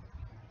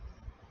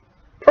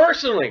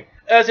 Personally,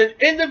 as an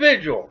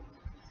individual,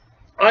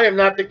 I am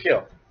not to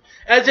kill.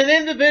 As an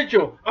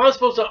individual, I'm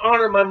supposed to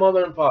honor my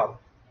mother and father.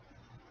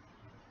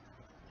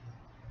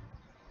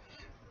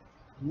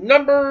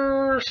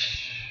 Number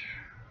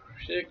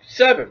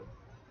 7.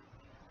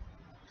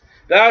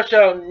 Thou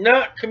shalt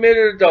not commit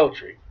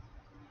adultery.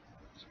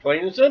 It's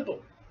plain and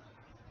simple.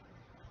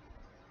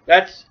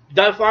 That's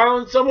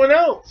defiling someone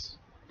else,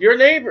 your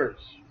neighbors.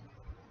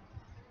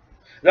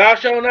 Thou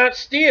shalt not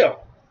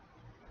steal.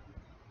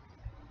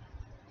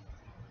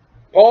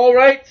 Paul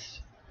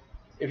writes,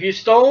 if you've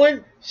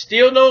stolen,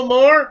 steal no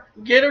more,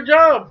 get a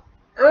job,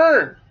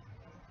 earn.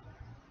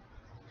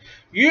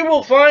 You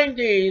will find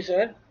these,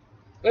 I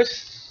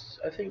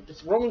think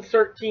it's Romans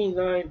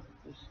 13:9.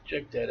 Let's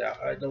check that out.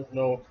 I don't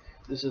know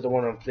if this is the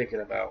one I'm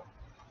thinking about.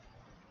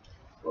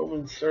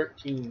 Romans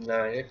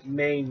 13:9. It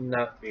may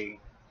not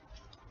be.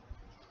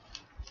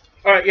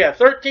 All right, yeah,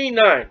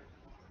 13:9.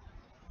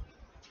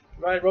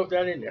 I wrote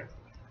that in there.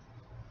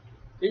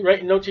 See,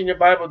 writing notes in your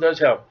Bible does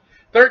help.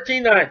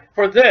 13:9.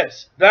 For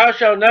this, thou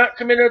shalt not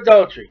commit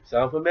adultery.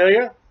 Sound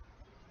familiar?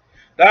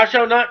 Thou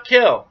shalt not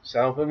kill.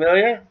 Sound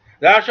familiar?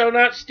 Thou shalt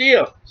not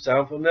steal.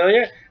 Sound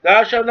familiar?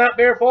 Thou shalt not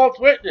bear false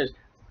witness.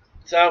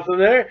 Sound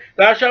familiar?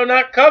 Thou shalt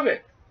not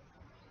covet.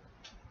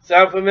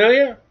 Sound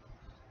familiar?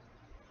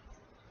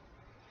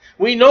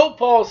 We know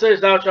Paul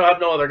says thou shalt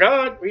have no other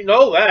God. We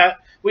know that.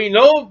 We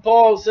know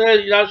Paul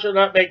says thou shalt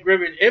not make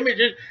graven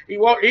images.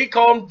 He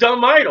called them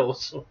dumb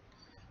idols.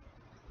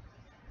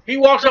 He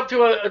walks up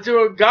to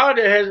a God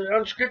that has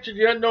unscriptured,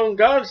 the unknown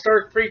God, and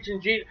starts preaching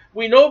Jesus.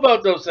 We know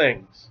about those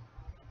things.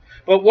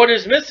 But what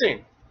is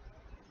missing?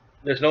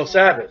 There's no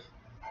Sabbath.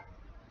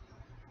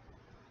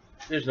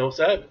 There's no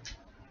Sabbath.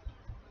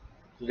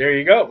 So there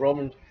you go,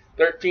 Romans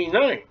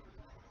 13:9.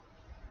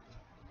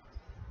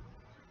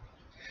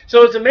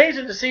 So it's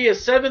amazing to see a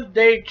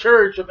Seventh-day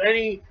church of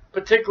any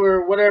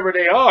particular whatever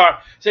they are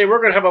say we're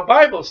going to have a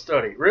Bible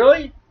study.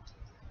 Really?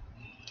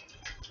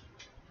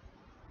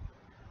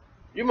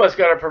 You must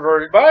got a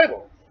perverted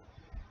Bible.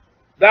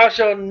 Thou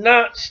shalt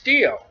not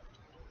steal.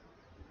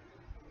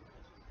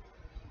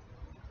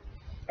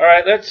 All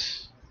right,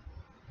 let's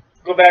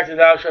go back to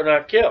thou shalt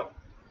not kill.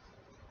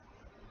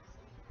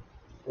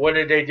 What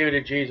did they do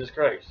to Jesus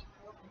Christ?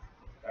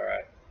 All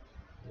right,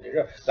 there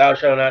you go. Thou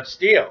shalt not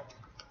steal.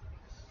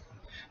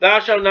 Thou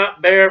shalt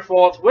not bear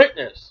false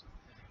witness.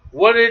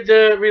 What did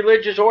the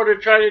religious order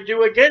try to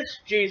do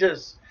against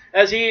Jesus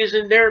as he is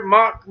in their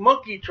mock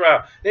monkey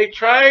trial? They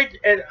tried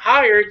and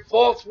hired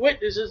false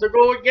witnesses to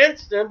go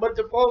against them, but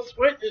the false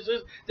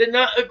witnesses did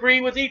not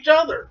agree with each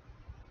other.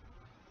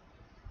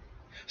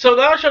 So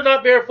thou shalt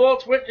not bear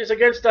false witness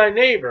against thy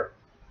neighbor.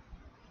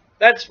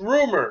 That's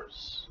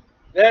rumors.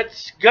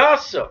 That's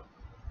gossip.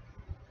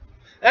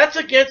 That's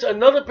against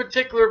another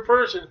particular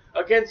person,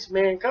 against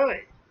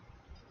mankind.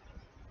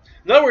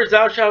 In other words,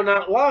 thou shalt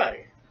not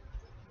lie.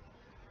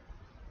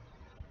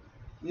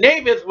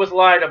 Naboth was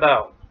lied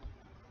about,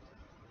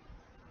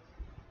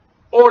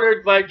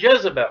 ordered by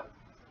Jezebel.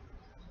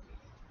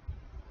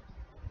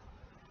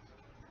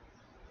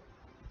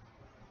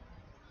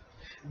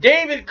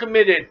 David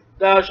committed,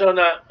 thou shalt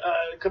not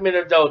commit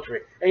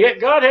adultery, and yet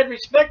God had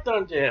respect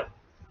unto him.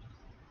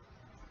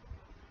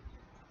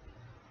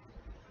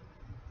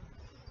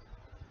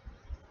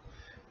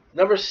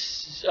 Number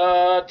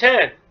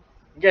 10.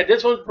 Again,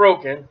 this one's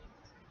broken.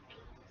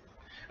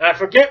 And I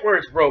forget where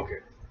it's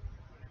broken.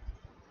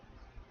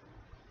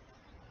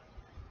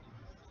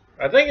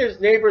 I think it's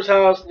neighbor's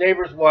house,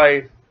 neighbor's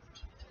wife.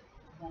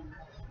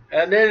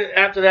 And then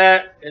after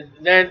that,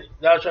 then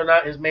thou shalt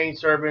not his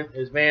maidservant,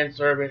 his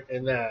manservant,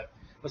 and that.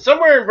 But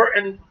somewhere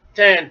in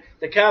 10,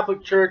 the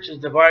Catholic Church is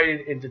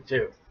divided into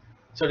 2.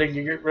 So they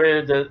can get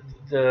rid of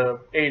the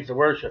aids of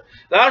worship.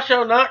 Thou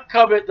shalt not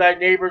covet thy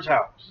neighbor's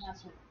house.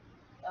 That's what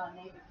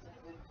neighbor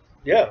did.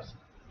 Yes.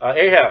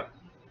 Ahab.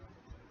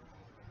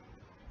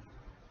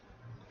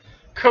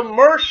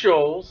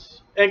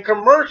 Commercials and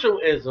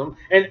commercialism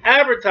and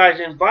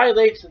advertising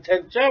violates the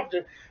 10th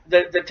chapter,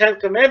 the 10th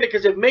commandment,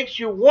 because it makes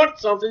you want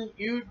something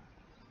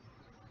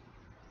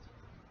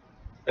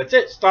that's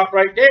it. Stop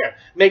right there.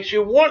 Makes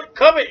you want,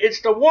 covet,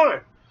 it's the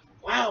one.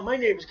 Wow, my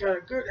neighbor's got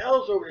a good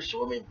house over the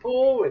swimming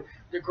pool and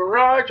the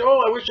garage.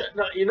 Oh, I wish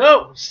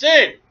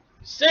sin.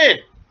 Sin.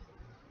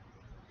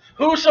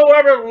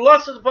 Whosoever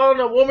lusteth upon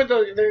a woman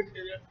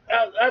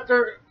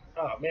after,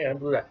 oh man, I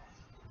blew that.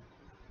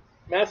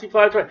 Matthew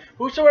 5:20.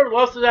 Whosoever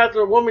lusteth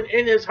after a woman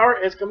in his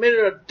heart has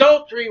committed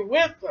adultery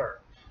with her.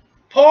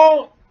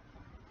 Paul,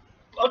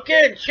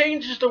 again,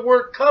 changes the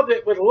word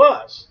covet with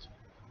lust.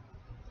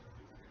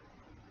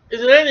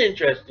 Isn't that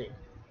interesting?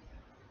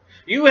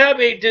 You have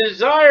a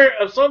desire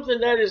of something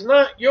that is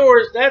not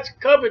yours. That's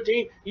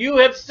coveting. You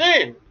have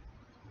sinned.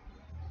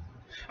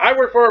 I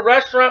worked for a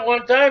restaurant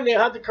one time. They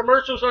had the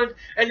commercials on,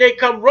 and they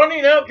come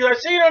running out because I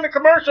see it on the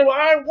commercial.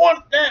 I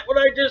want that, what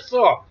I just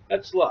saw.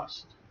 That's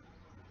lust.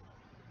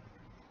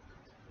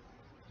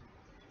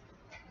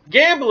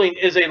 Gambling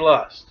is a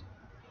lust.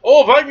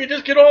 Oh, if I can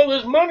just get all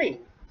this money.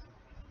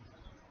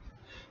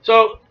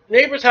 So,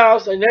 neighbor's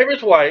house, a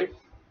neighbor's wife.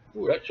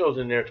 Ooh, that shows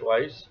in there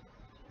twice.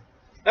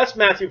 That's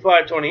Matthew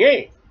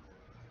 5:28.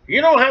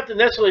 You don't have to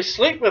necessarily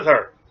sleep with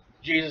her.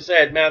 Jesus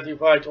said, Matthew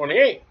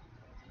 5:28.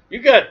 You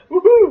got,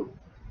 woohoo!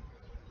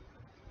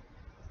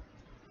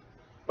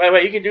 By the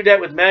way, you can do that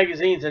with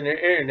magazines and the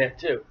internet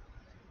too.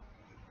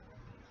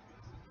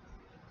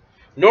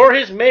 Nor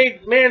his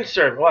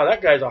manservant. Wow,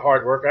 that guy's a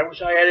hard worker. I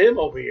wish I had him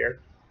over here.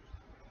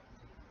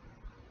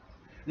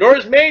 Nor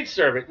his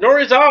maidservant, nor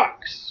his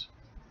ox.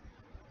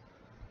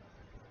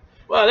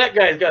 Wow, that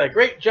guy's got a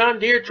great John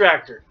Deere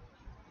tractor.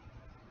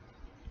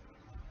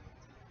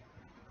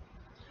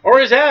 Or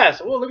his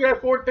ass. Oh, look at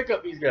that Ford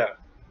pickup he's got.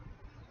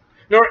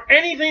 Nor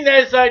anything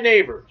that is thy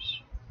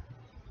neighbor's.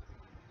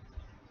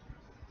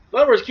 In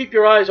other words, keep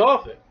your eyes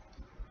off it.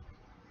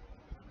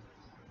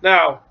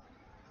 Now,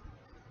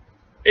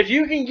 if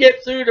you can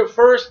get through the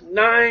first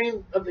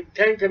 9 of the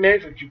 10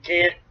 commandments, which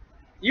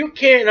you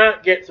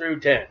cannot get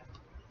through 10.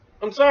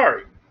 I'm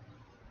sorry.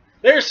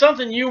 There's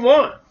something you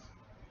want.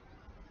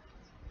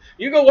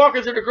 You go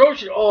walking through the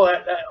grocery,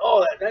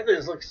 that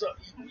just looks so,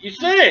 you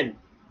sin.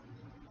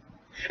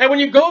 And when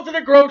you go to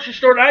the grocery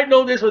store, and I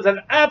know this with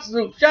an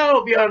absolute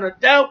shadow beyond a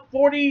doubt,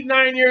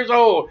 49 years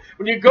old.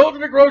 When you go to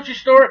the grocery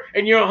store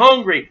and you're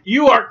hungry,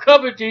 you are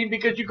coveting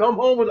because you come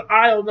home with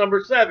aisle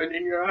number 7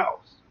 in your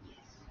house.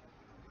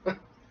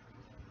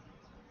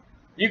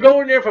 You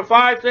go in there for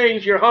 5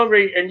 things, you're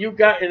hungry, and you've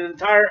got an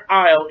entire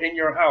aisle in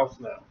your house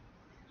now.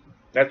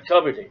 That's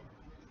coveting.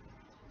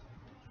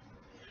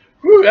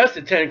 Whew, that's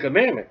the 10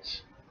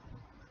 Commandments.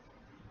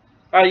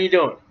 How you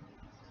doing?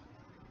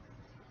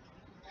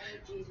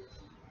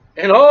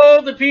 And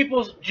all the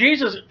people,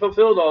 Jesus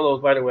fulfilled all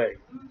those, by the way.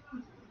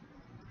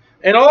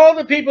 And all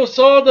the people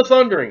saw the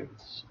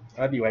thunderings.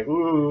 I'd be like,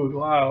 ooh,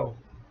 wow.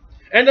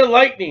 And the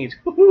lightnings.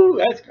 Ooh,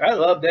 I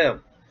love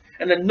them.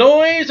 And the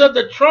noise of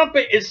the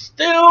trumpet is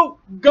still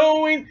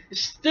going,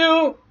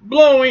 still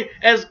blowing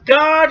as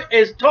God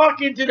is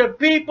talking to the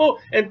people.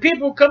 And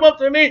people come up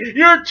to me,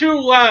 you're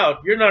too loud.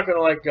 You're not going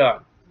to like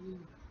God.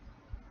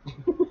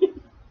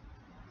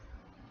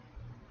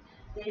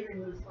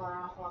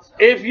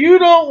 If you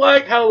don't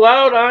like how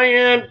loud I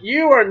am,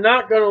 you are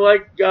not going to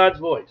like God's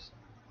voice.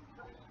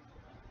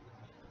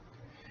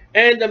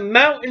 And the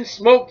mountain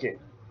smoking.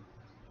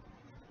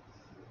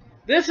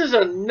 This is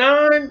a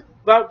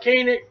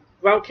non-volcanic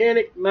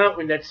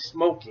mountain that's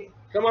smoking.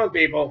 Come on,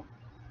 people.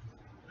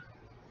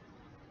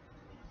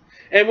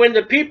 And when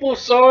the people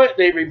saw it,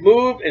 they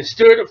removed and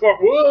stood afar.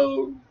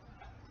 Whoa!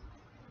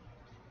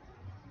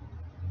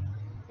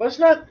 But it's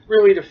not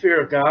really the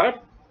fear of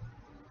God.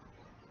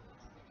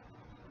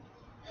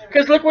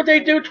 Because look what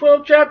they do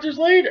 12 chapters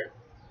later.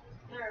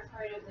 They're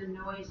afraid of the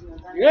noise and the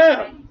thunder.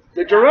 Yeah,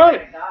 the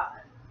Deuteronomy.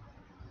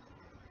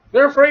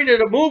 They're afraid of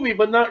the movie,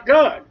 but not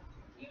God.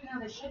 Even though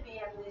they should be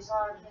after they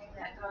saw everything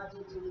that God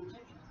did to the Egyptians.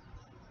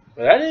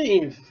 But I didn't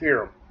even fear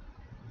them.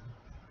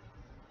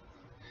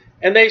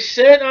 And they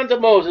said unto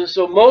Moses,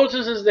 so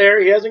Moses is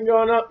there, he hasn't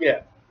gone up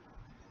yet.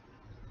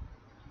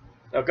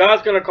 Now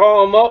God's going to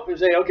call him up and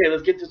say, okay,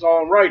 let's get this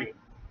all in writing.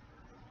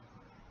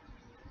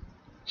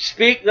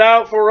 Speak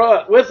thou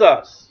with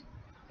us.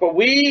 For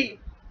we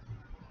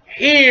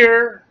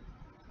hear,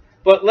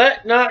 but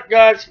let not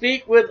God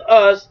speak with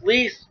us,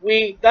 lest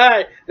we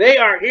die. They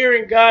are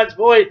hearing God's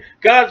voice.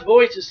 God's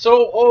voice is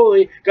so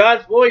holy.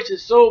 God's voice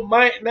is so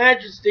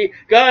majesty.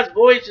 God's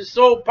voice is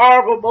so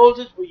powerful.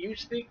 Moses, will you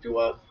speak to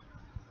us?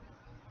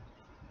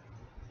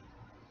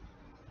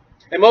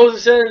 And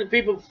Moses said to the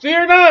people,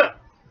 fear not.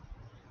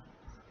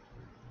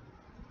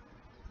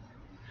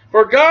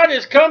 For God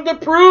has come to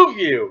prove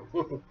you.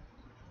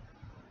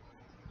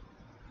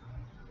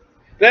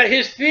 That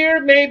his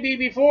fear may be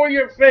before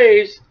your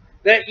face,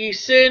 that ye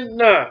sin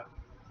not.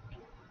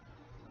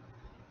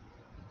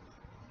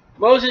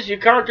 Moses, you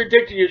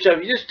contradicted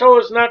yourself. You just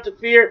told us not to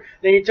fear,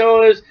 then you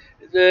told us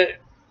that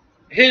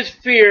his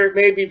fear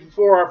may be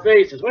before our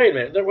faces. Wait a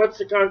minute, what's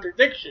the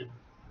contradiction?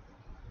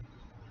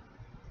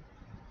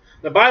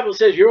 The Bible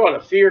says you ought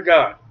to fear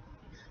God.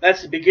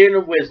 That's the beginning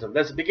of wisdom.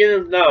 That's the beginning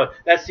of knowledge.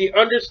 That's the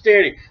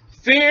understanding.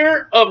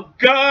 Fear of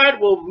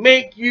God will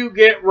make you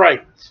get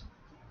right.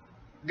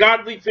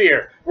 Godly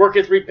fear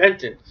worketh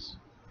repentance.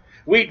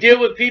 We deal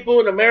with people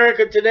in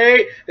America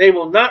today. They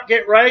will not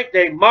get right.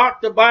 They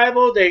mock the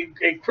Bible. They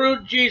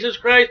crude Jesus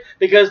Christ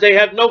because they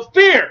have no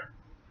fear.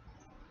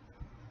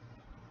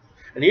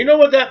 And you know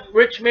what that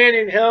rich man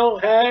in hell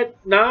had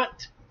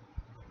not?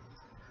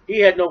 He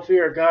had no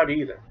fear of God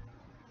either.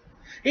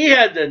 He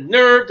had the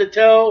nerve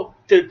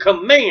to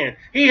command.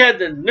 He had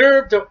the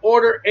nerve to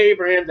order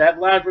Abraham to have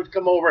Lazarus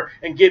come over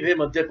and give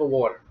him a dip of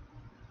water.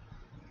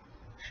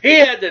 He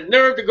had the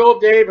nerve to go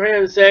up to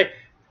Abraham and say,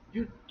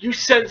 you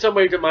send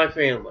somebody to my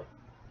family.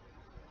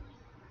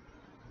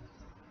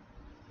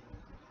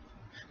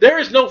 There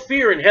is no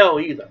fear in hell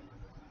either.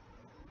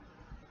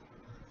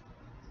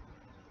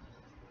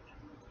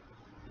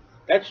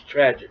 That's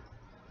tragic.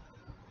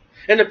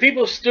 And the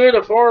people stood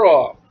afar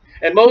off,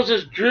 and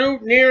Moses drew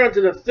near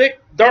unto the thick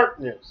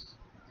darkness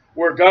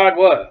where God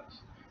was.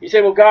 You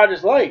say, well, God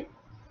is light.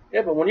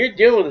 Yeah, but when you're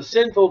dealing with a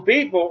sinful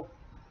people,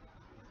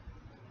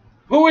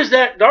 who is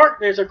that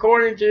darkness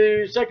according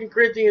to 2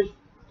 Corinthians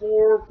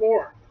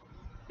 4:4?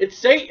 It's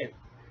Satan.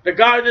 The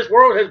God of this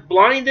world has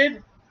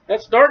blinded.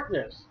 That's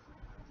darkness.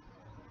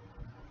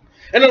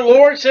 And the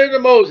Lord said to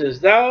Moses,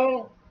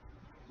 thus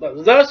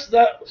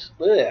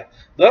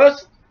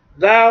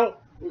thou,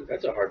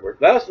 that's a hard word,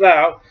 thus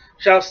thou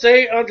shalt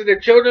say unto the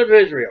children of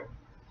Israel,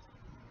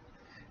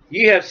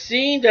 ye have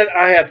seen that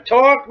I have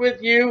talked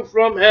with you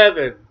from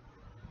heaven,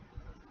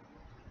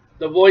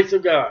 the voice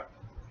of God.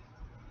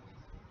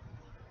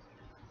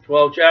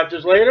 12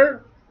 chapters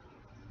later.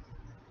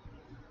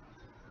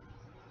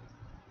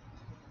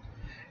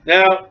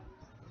 Now,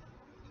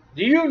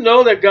 do you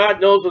know that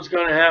God knows what's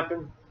going to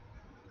happen?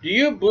 Do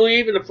you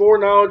believe in the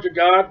foreknowledge of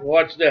God?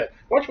 Watch that.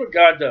 Watch what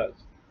God does.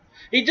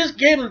 He just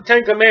gave them the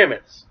 10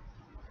 Commandments.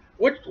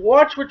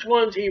 Watch which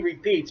ones he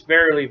repeats.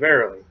 Verily,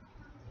 verily.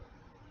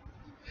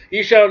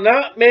 Ye shall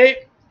not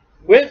make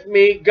with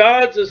me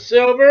gods of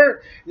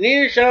silver,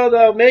 neither shalt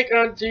thou make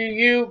unto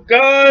you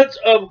gods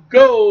of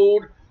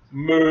gold.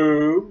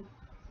 Moo.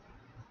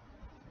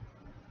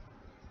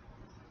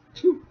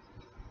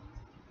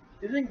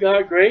 Isn't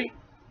God great?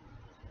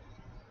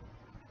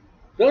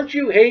 Don't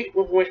you hate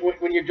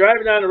when you're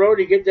driving down the road,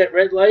 you get that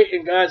red light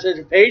and God says,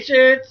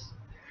 patience?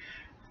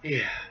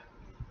 Yeah.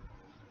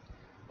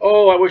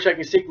 Oh, I wish I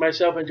could sink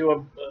myself into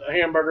a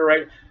hamburger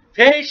right now.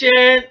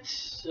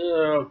 Patience!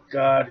 Oh,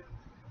 God.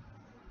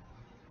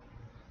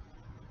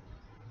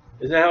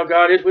 Isn't that how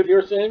God is with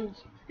your sins?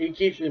 He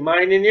keeps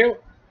reminding you.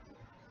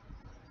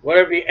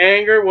 Whether it be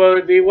anger, whether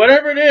it be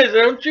whatever it is,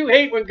 don't you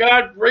hate when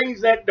God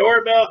rings that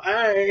doorbell?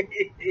 Hi.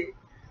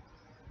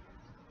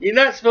 You're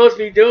not supposed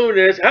to be doing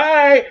this.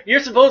 Hi,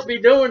 you're supposed to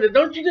be doing it.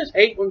 Don't you just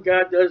hate when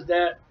God does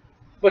that?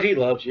 But he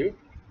loves you.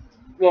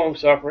 Long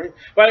suffering.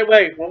 By the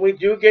way, when we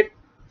do get,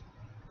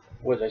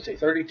 what did I say,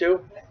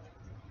 32?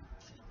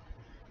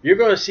 You're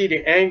going to see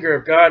the anger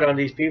of God on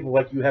these people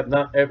like you have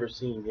not ever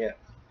seen yet.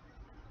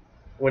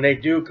 When they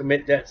do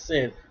commit that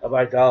sin of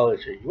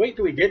idolatry. Wait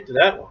till we get to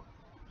that one.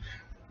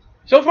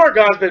 So far,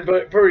 God's been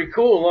pretty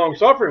cool and long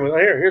suffering. With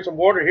here's some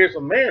water, here's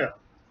some manna.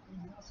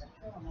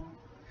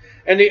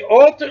 And the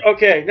altar,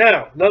 okay,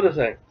 now, another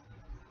thing.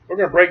 We're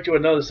going to break to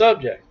another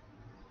subject.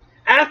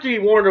 After he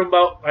warned them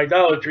about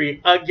idolatry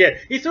again,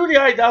 he threw the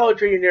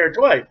idolatry in there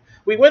twice.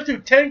 We went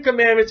through 10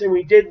 commandments and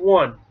we did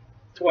one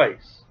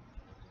twice.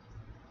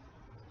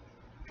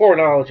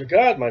 Foreknowledge of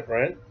God, my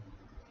friend.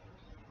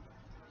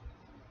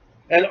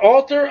 An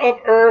altar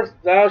of earth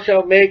thou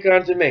shalt make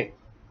unto me.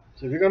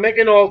 So if you're going to make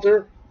an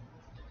altar,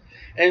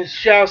 and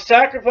shalt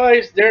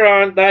sacrifice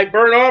thereon thy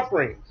burnt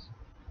offerings.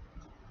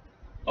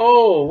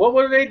 Oh, what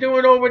were they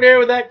doing over there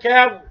with that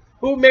calf?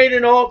 Who made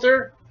an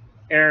altar?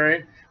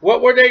 Aaron.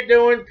 What were they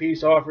doing?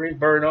 Peace offerings,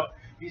 burnt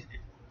offerings.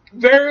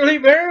 Verily,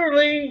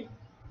 verily.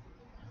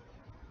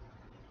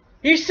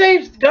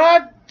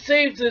 God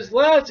saves his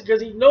last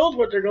because he knows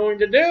what they're going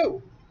to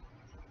do.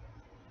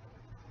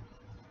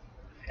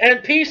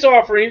 And peace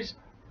offerings,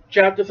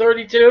 chapter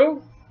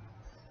 32.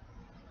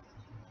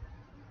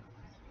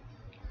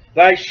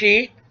 Thy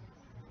sheep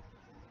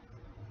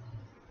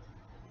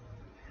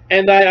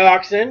and thy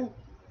oxen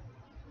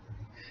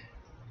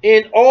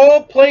in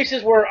all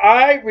places where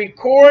I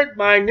record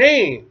my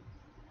name.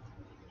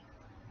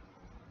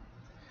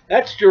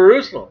 That's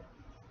Jerusalem.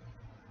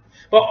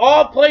 But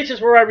all places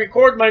where I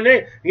record my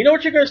name. You know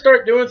what you're going to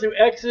start doing through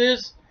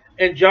Exodus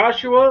and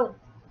Joshua?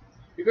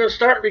 You're going to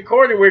start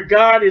recording where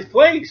God is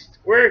placed,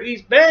 where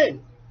he's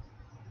been.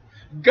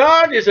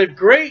 God is a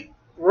great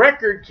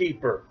record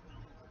keeper.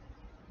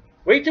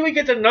 Wait till we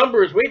get to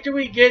Numbers. Wait till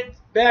we get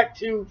back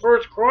to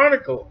 1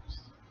 Chronicles.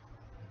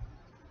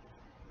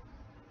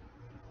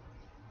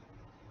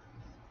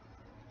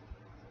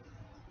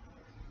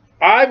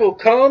 I will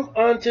come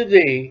unto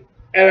thee,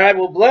 and I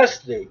will bless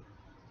thee.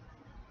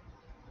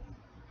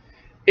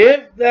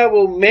 If thou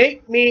wilt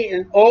make me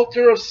an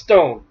altar of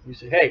stone. You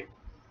say, hey,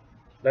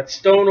 that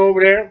stone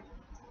over there,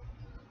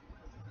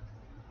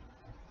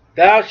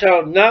 thou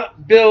shalt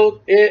not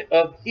build it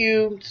of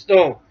hewn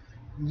stone.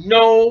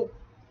 No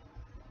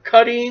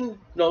cutting,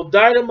 no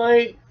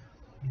dynamite.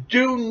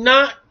 Do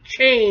not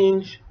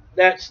change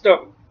that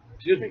stone.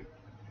 Excuse me.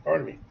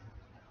 Pardon me.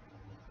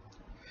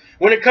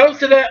 When it comes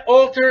to that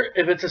altar,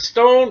 if it's a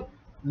stone,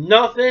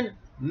 nothing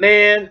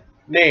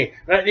man-made.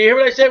 Now, do you hear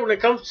what I said? When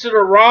it comes to the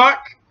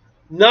rock,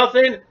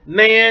 nothing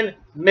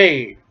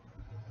man-made.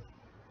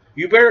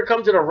 You better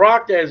come to the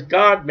rock that is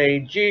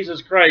God-made,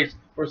 Jesus Christ,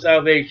 for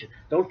salvation.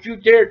 Don't you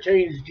dare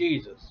change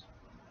Jesus.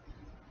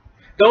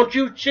 Don't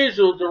you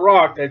chisel the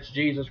rock that's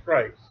Jesus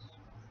Christ.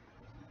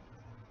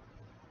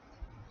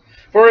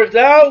 For if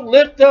thou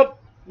lift up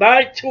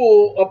thy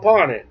tool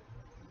upon it,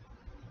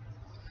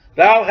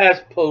 thou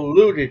hast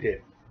polluted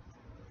it.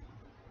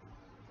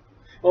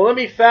 Well, let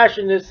me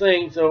fashion this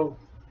thing so...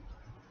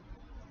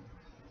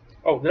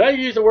 Oh, did I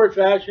use the word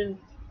fashion?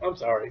 I'm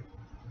sorry,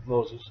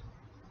 Moses.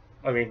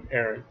 I mean,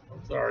 Aaron.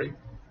 I'm sorry.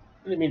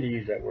 I didn't mean to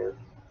use that word.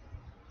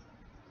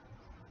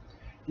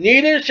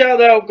 Neither shalt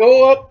thou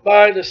go up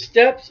by the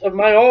steps of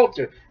my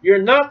altar.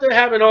 You're not to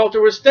have an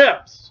altar with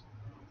steps.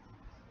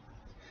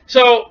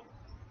 So,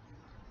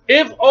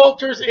 if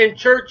altars in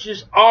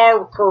churches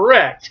are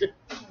correct,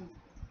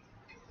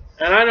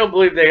 and I don't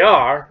believe they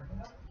are,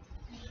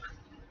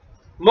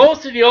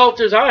 most of the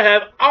altars I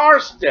have are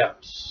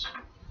steps.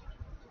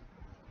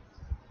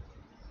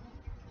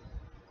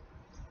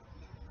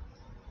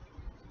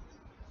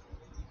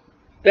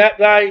 That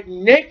thy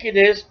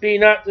nakedness be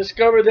not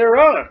discovered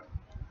thereon.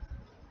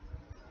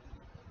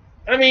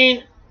 I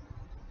mean,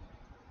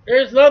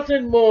 there's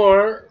nothing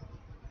more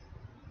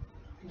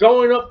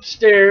going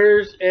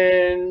upstairs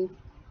and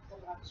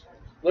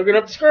looking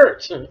up the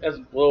skirts. As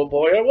a little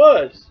boy I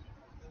was.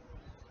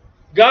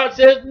 God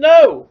says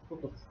no.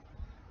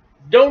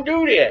 Don't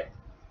do that.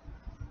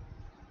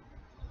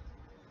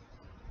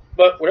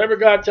 But whatever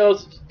God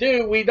tells us to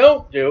do, we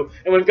don't do.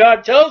 And when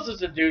God tells us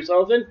to do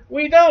something,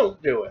 we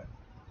don't do it.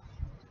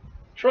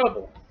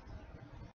 Trouble.